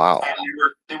 Wow. And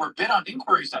they were bid on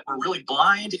inquiries that were really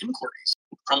blind inquiries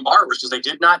from borrowers, because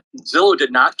Zillow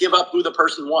did not give up who the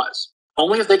person was.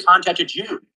 Only if they contacted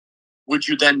you would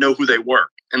you then know who they were.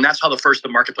 And that's how the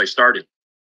marketplace started.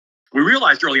 We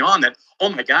realized early on that, oh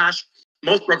my gosh,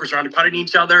 most brokers are undercutting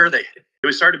each other. It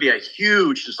was started to be a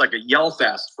huge, just like a yell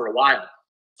fest for a while.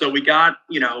 So we got,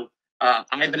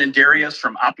 Ivan and Darius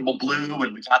from Optimal Blue,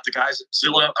 and we got the guys at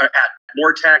Zillow at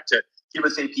MoreTalk to give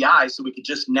us APIs so we could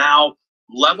just now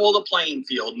level the playing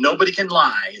field. Nobody can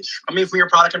lie. It's coming from your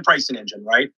product and pricing engine,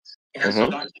 right? And so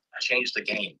that changed the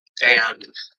game.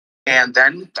 And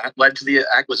then that led to the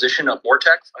acquisition of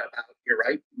MoreTalk. You're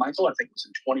right, Michael. I think it was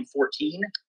in 2014.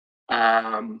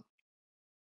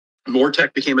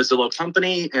 MoreTalk became a Zillow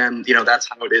company, and that's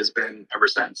how it has been ever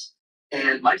since.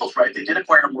 And Michael's right. They did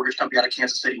acquire a mortgage company out of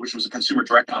Kansas City, which was a consumer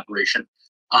direct operation.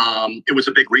 It was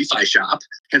a big refi shop,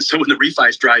 and so when the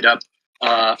refis dried up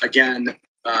again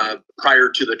prior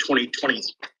to the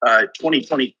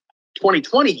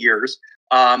 2020 years,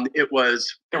 it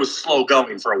was slow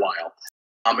going for a while.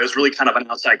 It was really kind of an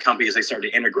outside company as they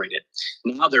started to integrate it.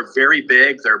 Now they're very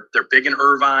big. They're big in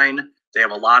Irvine. They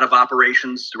have a lot of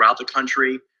operations throughout the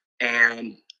country.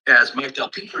 And as Mike Del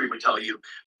Petrie would tell you,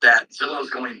 that Zillow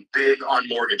is going big on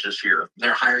mortgage this year.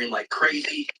 They're hiring like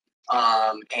crazy.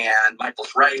 And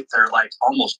Michael's right. They're like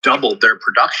almost doubled their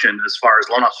production as far as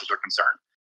loan officers are concerned.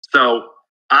 So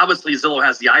obviously Zillow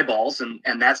has the eyeballs, and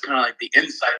that's kind of like the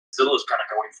insight Zillow is kind of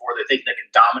going for. They think they can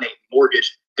dominate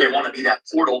mortgage. They want to be that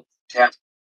portal to have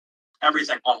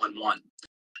everything all in one.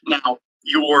 Now,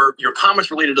 your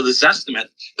comments related to the Zestimate.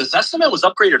 The Zestimate was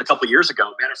upgraded a couple of years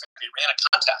ago. Matter of fact, they ran a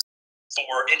contest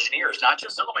for engineers, not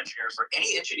just Zillow engineers, for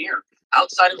any engineer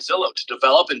outside of Zillow to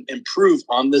develop and improve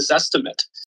on the Zestimate.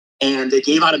 And they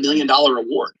gave out $1 million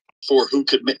award for who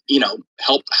could,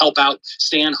 help out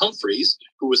Stan Humphreys,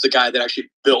 who was the guy that actually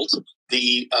built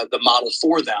the model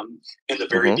for them in the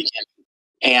very beginning.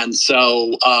 And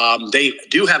so they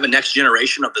do have a next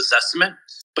generation of the Zestimate.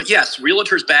 But yes,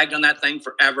 realtors bagged on that thing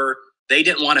forever. They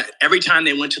didn't want to, every time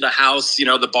they went to the house,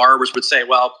 the borrowers would say,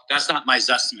 well, that's not my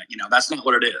Zestimate. That's not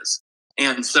what it is.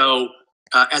 And so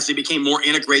as they became more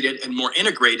integrated,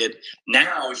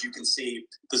 now, as you can see,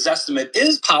 the Zestimate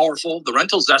is powerful. The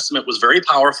rental Zestimate was very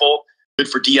powerful, good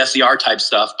for DSCR type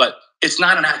stuff, but it's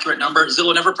not an accurate number.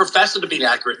 Zillow never professed it to be an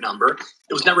accurate number.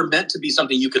 It was never meant to be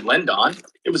something you could lend on.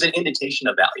 It was an indication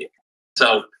of value.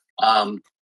 So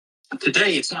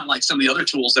today, it's not like some of the other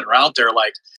tools that are out there,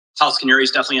 like House Canary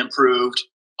is definitely improved.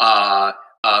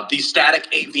 These static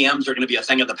AVMs are going to be a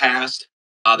thing of the past.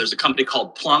 There's a company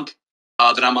called Plunk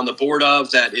that I'm on the board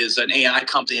of that is an AI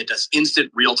company that does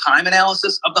instant real-time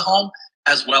analysis of the home,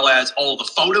 as well as all the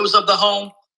photos of the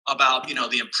home about,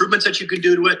 the improvements that you can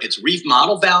do to it, its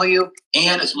remodel value,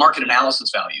 and its market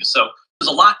analysis value. So there's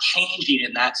a lot changing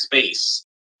in that space,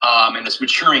 and it's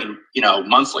maturing,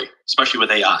 monthly, especially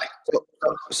with AI.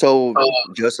 So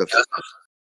Joseph,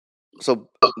 so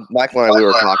Michael and I, we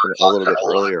were talking a little bit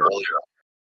earlier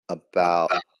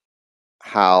about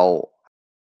how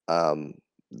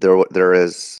there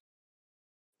is,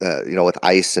 with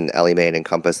ICE and Ellie Mae and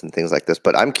Compass and things like this.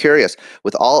 But I'm curious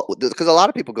with because a lot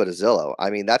of people go to Zillow. I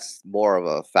mean, that's more of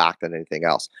a fact than anything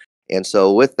else. And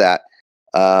so with that,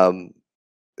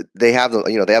 they have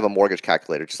they have a mortgage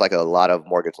calculator, just like a lot of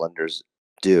mortgage lenders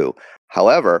do.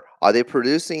 However, are they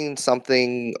producing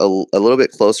something a little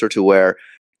bit closer to where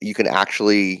you can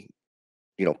actually,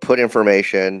 put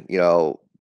information,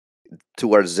 to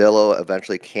where Zillow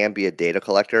eventually can be a data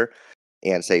collector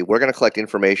and say, we're going to collect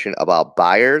information about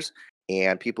buyers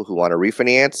and people who want to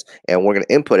refinance, and we're going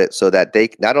to input it so that they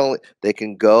not only they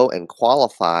can go and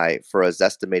qualify for a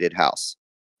Zestimated house.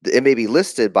 It may be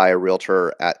listed by a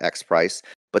realtor at X price,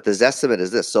 but the Zestimate is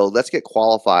this. So let's get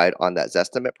qualified on that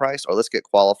Zestimate price, or let's get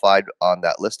qualified on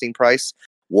that listing price.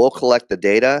 We'll collect the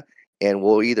data and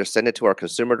we'll either send it to our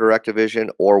consumer direct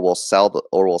division, or we'll sell the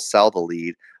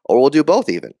lead, or we'll do both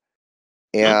even.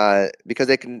 And because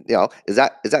they can, is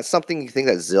that something you think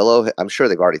that Zillow? I'm sure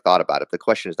they've already thought about it. The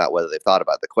question is not whether they've thought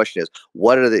about it. The question is,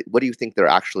 what do you think they're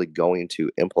actually going to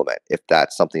implement, if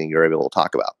that's something you're able to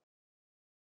talk about?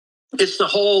 It's the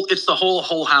whole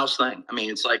house thing. I mean,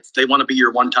 it's like they want to be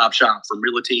your one-stop shop from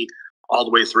realty all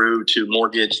the way through to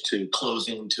mortgage to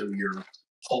closing to your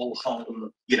whole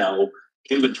home,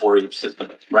 inventory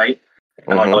system, right?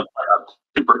 And like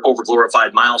super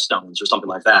overglorified milestones or something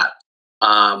like that.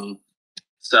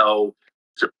 So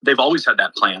they've always had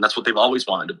that plan. That's what they've always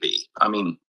wanted to be. I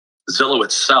mean, Zillow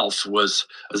itself was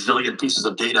a zillion pieces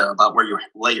of data about where you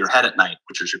lay your head at night,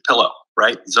 which is your pillow,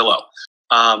 right? Zillow.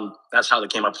 That's how they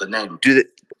came up with the name. Do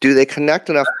they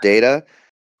connect enough data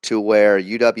to where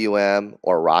UWM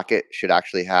or Rocket should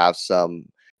actually have some,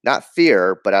 not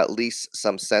fear, but at least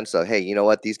some sense of, hey, you know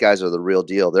what? These guys are the real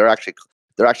deal. They're actually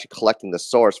collecting the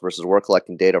source versus we're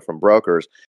collecting data from brokers.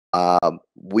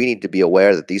 We need to be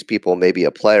aware that these people may be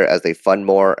a player as they fund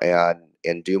more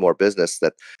and do more business,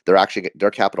 that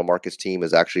their capital markets team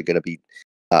is actually going to be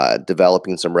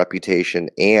developing some reputation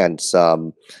and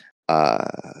some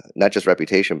not just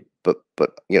reputation, but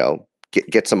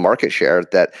get some market share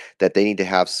that they need to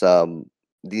have some.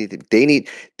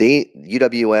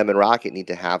 UWM and Rocket need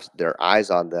to have their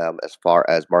eyes on them as far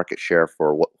as market share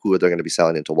for who they're going to be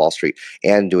selling into Wall Street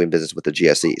and doing business with the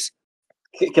GSEs.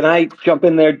 Can I jump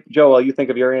in there, Joe, while you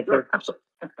think of your answer? Sure,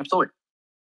 absolutely.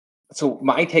 So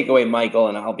my takeaway, Michael,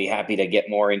 and I'll be happy to get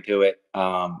more into it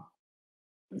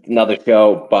another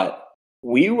show, but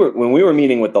when we were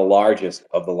meeting with the largest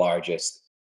of the largest,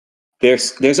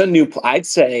 there's a new, I'd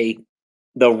say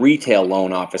the retail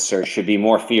loan officer should be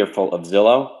more fearful of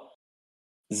Zillow.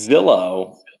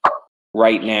 Zillow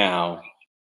right now,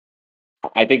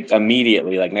 I think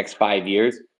immediately, like next 5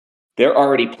 years, they're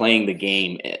already playing the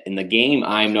game. And the game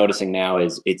I'm noticing now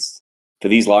is it's, for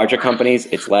these larger companies,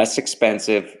 it's less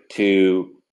expensive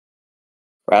to,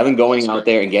 rather than going out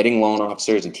there and getting loan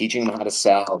officers and teaching them how to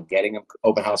sell, getting them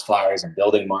open house flyers and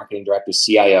building marketing directors,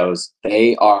 CIOs,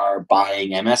 they are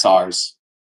buying MSRs.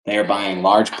 They are buying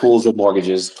large pools of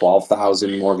mortgages,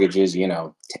 12,000 mortgages,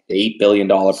 $8 billion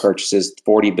purchases,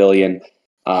 40 billion.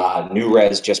 New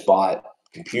Res just bought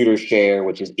Computer Share,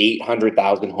 which is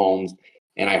 800,000 homes.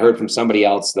 And I heard from somebody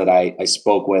else that I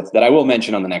spoke with that I will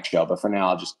mention on the next show, but for now,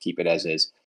 I'll just keep it as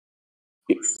is.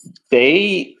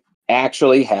 They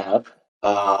actually have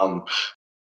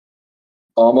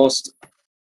almost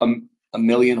a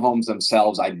million homes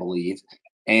themselves, I believe,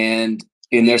 and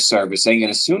in their servicing. And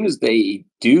as soon as they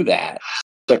do that,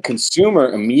 the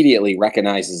consumer immediately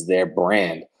recognizes their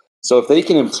brand. So if they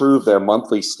can improve their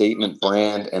monthly statement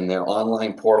brand and their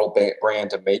online portal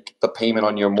brand to make the payment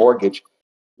on your mortgage,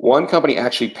 one company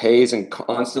actually pays and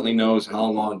constantly knows how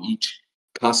long each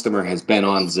customer has been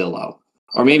on Zillow.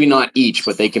 Or maybe not each,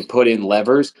 but they can put in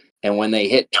levers. And when they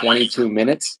hit 22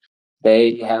 minutes,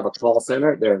 they have a call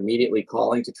center. They're immediately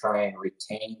calling to try and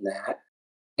retain that.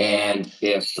 And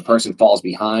if the person falls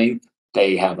behind,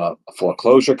 they have a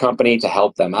foreclosure company to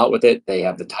help them out with it. They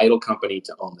have the title company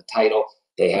to own the title.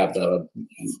 They have the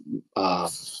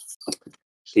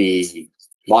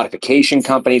modification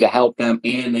company to help them,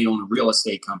 and they own a real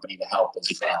estate company to help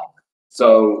as well.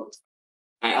 So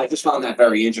I just found that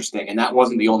very interesting. And that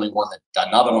wasn't the only one.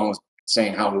 Another one was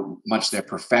saying how much they're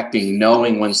perfecting,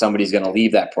 knowing when somebody's going to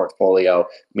leave that portfolio,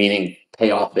 meaning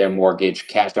pay off their mortgage,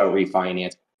 cash out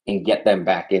refinance, and get them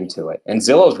back into it. And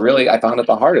Zillow's really, I found, at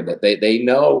the heart of it. They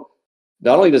know,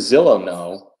 not only does Zillow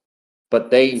know,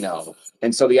 but they know.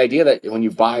 And so the idea that when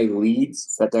you buy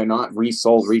leads, that they're not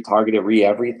resold, retargeted,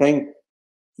 everything,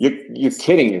 you're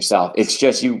kidding yourself. It's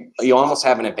just you almost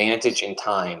have an advantage in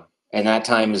time. And that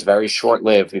time is very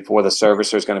short-lived before the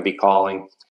servicer is going to be calling.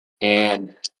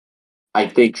 And I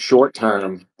think short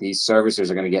term, these servicers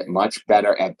are going to get much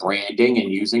better at branding and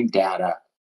using data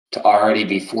to already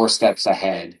be 4 steps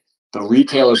ahead. The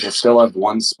retailers will still have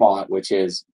one spot, which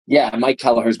is, yeah, Mike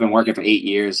Kelleher's been working for 8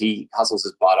 years. He hustles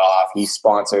his butt off. He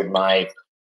sponsored my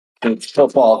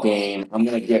football game. I'm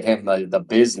going to give him the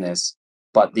business.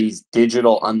 But these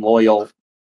digital unloyal,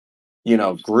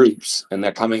 groups, and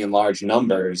they're coming in large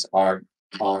numbers, are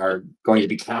going to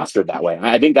be captured that way.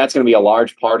 I think that's going to be a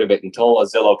large part of it until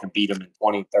Zillow can beat them in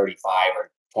 2035 or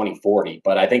 2040.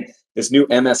 But I think this new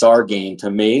MSR game, to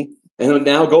me, and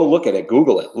now go look at it,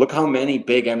 Google it. Look how many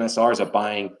big MSRs are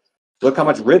buying. Look how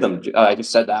much rhythm. I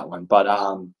just said that one, but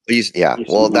well,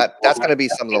 that's going to be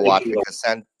some of the watch, because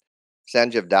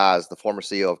Sanjiv Das, the former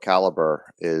CEO of Kelleher,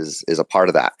 is a part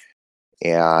of that.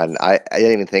 And I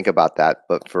didn't even think about that,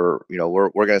 but for we're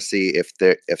going to see if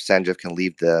Sanjiv can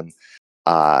leave them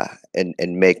and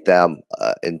make them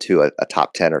into a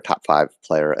top 10 or top 5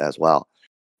 player as well.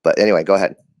 But anyway, go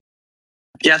ahead.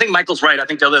 Yeah, I think Michael's right. I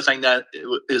think the other thing that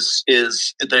is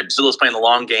that Zillow's playing the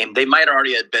long game. They might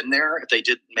already have been there if they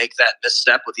didn't make that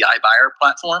misstep with the iBuyer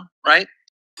platform, right?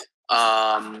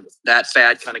 That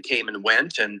fad kind of came and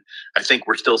went, and I think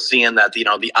we're still seeing that the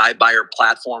iBuyer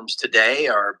platforms today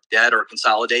are dead or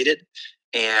consolidated,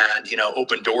 and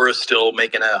Open Door is still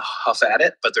making a huff at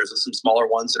it, but there's some smaller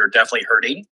ones that are definitely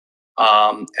hurting.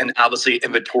 And obviously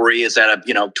inventory is at a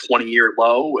 20-year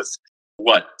low with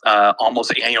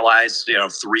almost annualized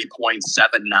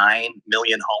 3.79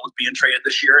 million homes being traded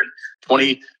this year in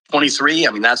 2023.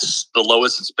 I mean, that's the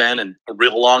lowest it's been in a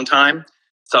real long time.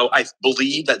 So I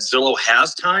believe that Zillow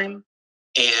has time,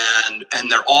 and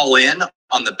they're all in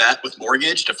on the bet with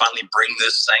mortgage to finally bring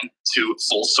this thing to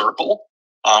full circle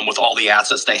with all the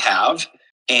assets they have.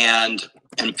 And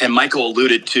Michael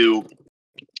alluded to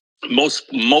most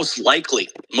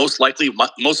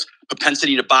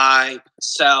propensity to buy,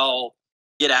 sell,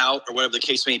 get out, or whatever the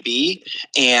case may be.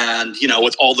 And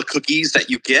with all the cookies that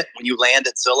you get when you land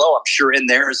at Zillow, I'm sure in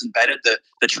there is embedded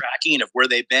the tracking of where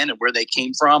they've been and where they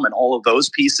came from and all of those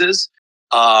pieces.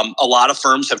 A lot of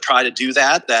firms have tried to do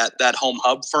that Home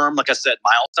Hub firm, like I said,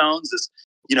 Milestones, is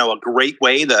a great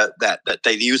way that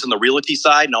they use on the realty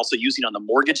side and also using on the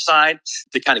mortgage side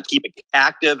to kind of keep it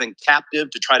active and captive,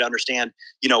 to try to understand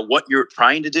what you're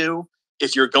trying to do.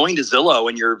 If you're going to Zillow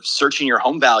and you're searching your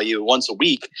home value once a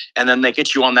week, and then they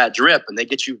get you on that drip, and they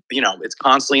get you, it's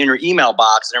constantly in your email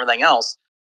box and everything else,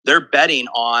 they're betting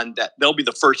on that they'll be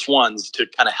the first ones to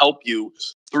kind of help you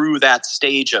through that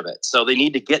stage of it. So they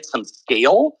need to get some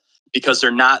scale, because they're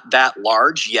not that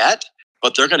large yet,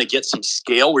 but they're going to get some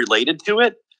scale related to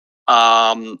it.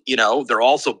 They're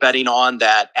also betting on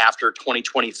that after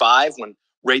 2025, when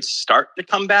rates start to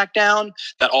come back down,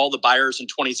 that all the buyers in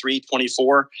 23,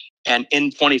 24, and in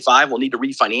 25 will need to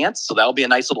refinance. So that'll be a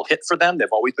nice little hit for them. They've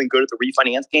always been good at the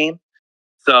refinance game.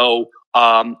 So,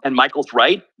 and Michael's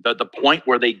right. The point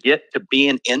where they get to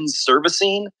being in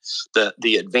servicing,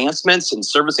 the advancements in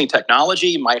servicing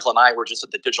technology. Michael and I were just at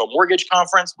the Digital Mortgage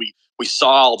Conference. We saw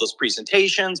all those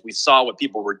presentations. We saw what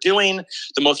people were doing.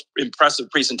 The most impressive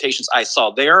presentations I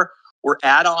saw there were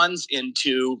add-ons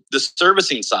into the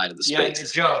servicing side of the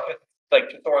space. Yeah, Joe,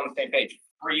 like, just throw on the same page.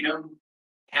 Freedom,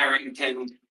 Harrington,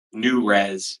 New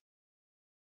Res.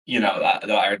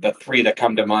 The 3 that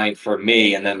come to mind for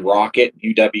me, and then Rocket,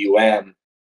 UWM,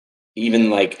 even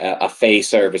like a Fay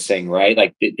servicing, right?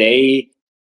 Like they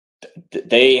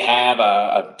have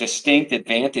a distinct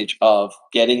advantage of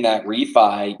getting that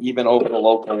refi even over the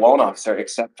local loan officer,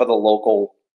 except for the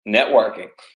local networking.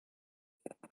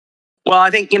 Well,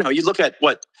 I think, you look at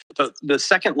what the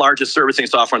second largest servicing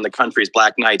software in the country is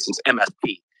Black Knight since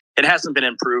MSP. It hasn't been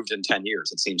improved in 10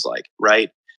 years, it seems like, right?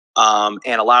 And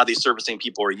a lot of these servicing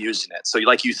people are using it. So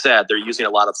like you said, they're using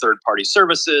a lot of third-party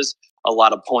services, a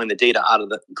lot of pulling the data out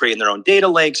of creating their own data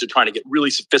lakes. They're trying to get really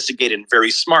sophisticated and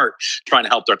very smart, trying to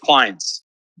help their clients.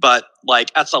 But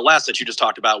like SLS that you just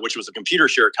talked about, which was a computer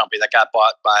share company that got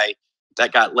bought by,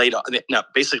 that got laid off,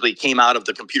 basically came out of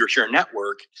the computer share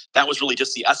network. That was really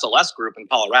just the SLS group in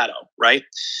Colorado, right?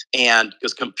 And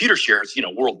because computer share is,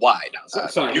 worldwide.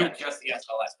 Sorry, not just the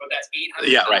SLS, but that's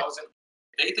 800,000. Yeah, right.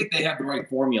 They think they have the right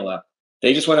formula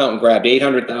They just went out and grabbed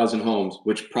 800,000 homes,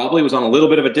 which probably was on a little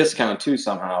bit of a discount too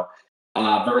somehow.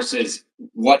 Versus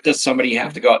what does somebody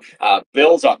have to go?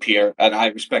 Bill's up here, and I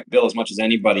respect Bill as much as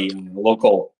anybody, a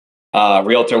local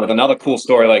realtor with another cool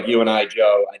story like you and I,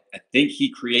 Joe. I think he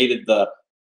created the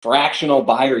fractional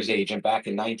buyer's agent back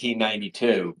in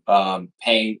 1992,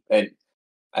 paying, and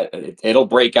it'll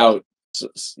break out,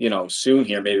 soon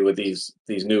here, maybe with these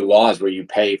new laws where you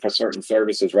pay for certain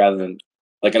services rather than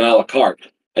like an a la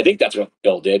carte. I think that's what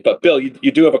Bill did. But Bill,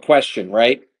 you do have a question,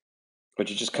 right? Would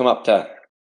you just come up to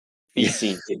be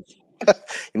seen? You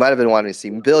might have been wanting to see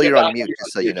me. Bill, you're on mute,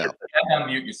 just so you know.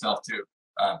 Unmute yourself too,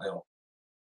 Bill.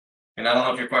 And I don't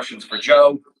know if your question's for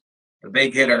Joe, the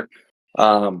big hitter,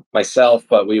 myself,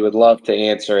 but we would love to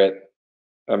answer it.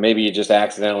 Or maybe you just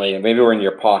accidentally, and maybe we're in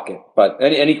your pocket. But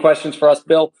any questions for us,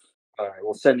 Bill? All right,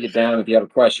 we'll send you down. If you have a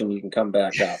question, you can come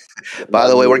back up. By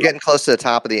the way, we're getting close to the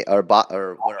top of the, or where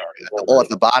are we? Well, at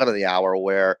the bottom of the hour,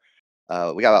 where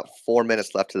we got about 4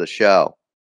 minutes left to the show.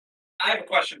 I have a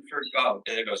question for. Oh,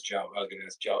 there goes Joe. I was going to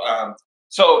ask Joe.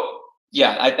 So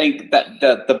yeah, I think that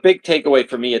the big takeaway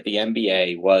for me at the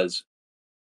MBA was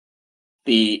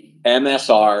the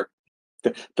MSR,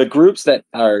 the groups that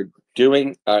are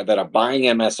doing that are buying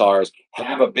MSRs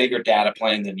have a bigger data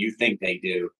plan than you think they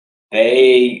do.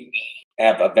 They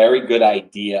have a very good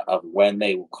idea of when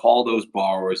they will call those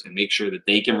borrowers and make sure that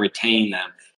they can retain them.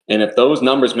 And if those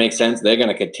numbers make sense, they're going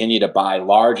to continue to buy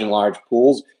large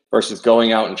pools versus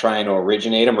going out and trying to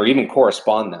originate them or even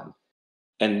correspond them.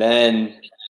 And then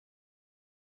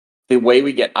the way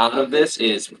we get out of this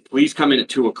is please come in at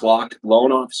 2 o'clock.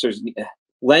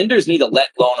 Lenders need to let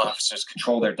loan officers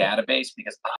control their database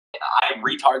because I'm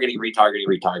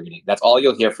retargeting. That's all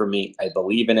you'll hear from me. I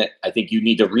believe in it. I think you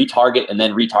need to retarget and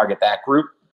then retarget that group.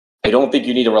 I don't think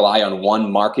you need to rely on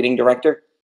one marketing director.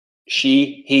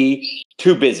 He,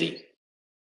 too busy.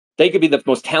 They could be the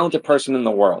most talented person in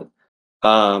the world.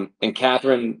 And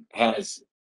Catherine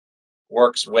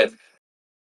works with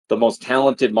the most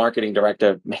talented marketing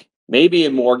director, maybe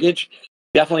in mortgage,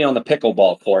 definitely on the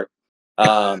pickleball court.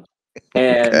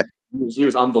 And okay. He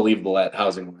was unbelievable at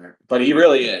Housing Wire, but he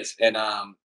really is. And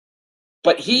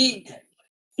but you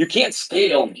can't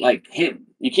scale like him.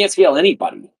 You can't scale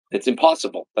anybody. It's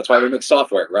impossible. That's why we make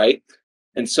software, right?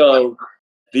 And so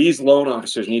these loan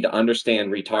officers need to understand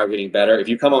retargeting better. If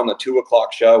you come on the 2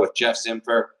 o'clock show with Jeff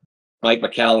Zimfer, Mike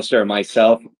McAllister, and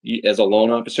myself as a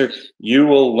loan officer, you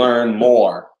will learn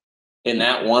more in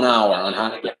that 1 hour on how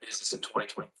to get business in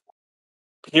 2024.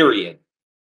 Period.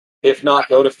 If not,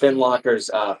 go to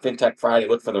FinLocker's FinTech Friday.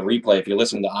 Look for the replay if you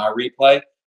listen to our replay.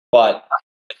 But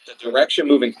the direction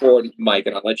moving forward, Mike,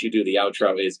 and I'll let you do the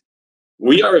outro, is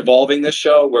we are evolving this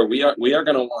show where we are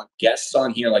going to want guests on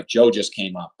here like Joe just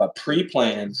came up, but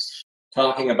pre-planned,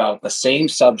 talking about the same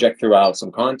subject throughout,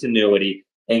 some continuity,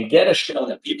 and get a show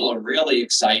that people are really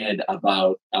excited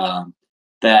about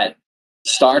that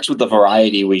starts with the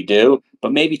variety we do,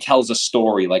 but maybe tells a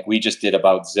story like we just did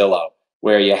about Zillow,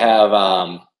 where you have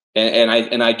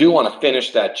and I do want to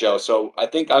finish that, Joe. So I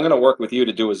think I'm going to work with you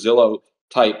to do a Zillow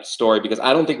type story because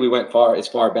I don't think we went as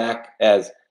far back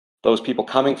as those people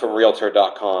coming from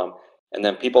Realtor.com and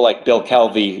then people like Bill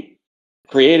Kelvey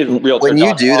created Realtor.com. When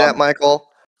you do that, Michael,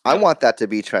 I want that to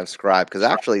be transcribed because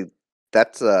actually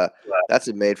that's a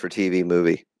made-for-TV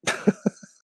movie.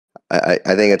 I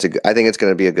think it's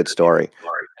going to be a good story.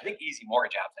 I think Easy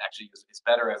Mortgage Apps actually is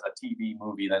better as a TV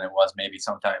movie than it was maybe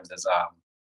sometimes as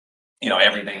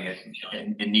everything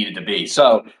it needed to be.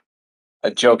 So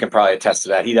Joe can probably attest to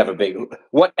that. He'd have a big.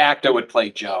 What actor would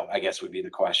play Joe? I guess would be the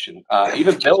question.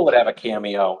 Even Bill would have a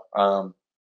cameo.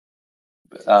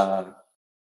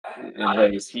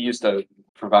 He used to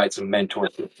provide some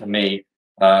mentorship to me.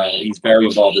 He's very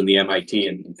involved in the MIT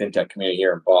and fintech community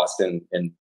here in Boston,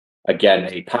 and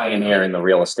again, a pioneer in the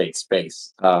real estate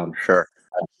space. Sure.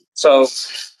 So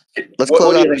let's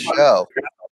close out the show.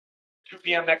 2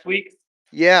 p.m. next week.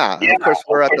 Yeah, of course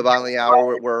we're at the bottom of the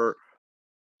hour. We're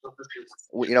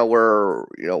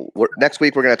next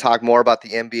week we're going to talk more about the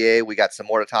MBA. We got some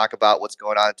more to talk about what's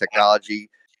going on in technology,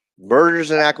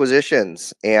 mergers and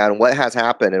acquisitions, and what has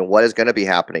happened and what is going to be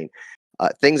happening.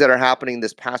 Things that are happening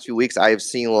this past few weeks. I have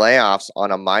seen layoffs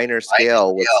on a minor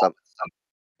scale with some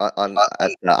on the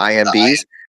IMBs.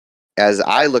 As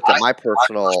I looked at my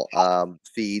personal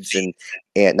feeds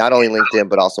and not only LinkedIn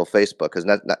but also Facebook, because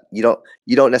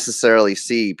you don't necessarily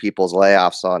see people's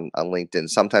layoffs on LinkedIn.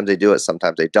 Sometimes they do it,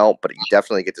 sometimes they don't, but you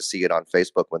definitely get to see it on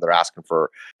Facebook when they're asking for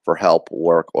help,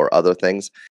 work, or other things.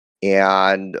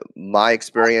 And my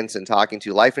experience in talking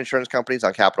to life insurance companies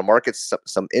on capital markets,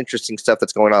 some interesting stuff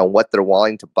that's going on, what they're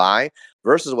wanting to buy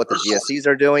versus what the GSEs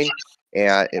are doing.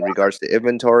 and in regards to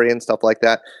inventory and stuff like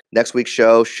that. Next week's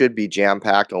show should be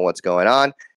jam-packed on what's going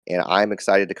on, and I'm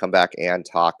excited to come back and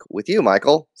talk with you,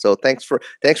 Michael. So thanks for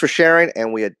sharing,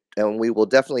 and we will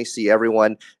definitely see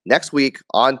everyone next week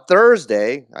on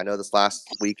Thursday. I know this last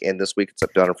week and this week it's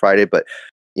up done on Friday, but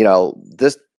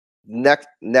this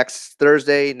next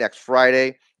Thursday, next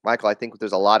Friday, Michael, I think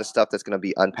there's a lot of stuff that's going to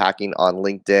be unpacking on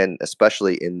LinkedIn,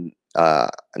 especially in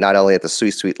not only at the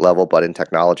C-suite level, but in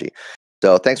technology.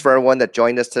 So thanks for everyone that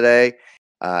joined us today,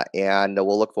 and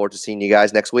we'll look forward to seeing you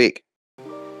guys next week.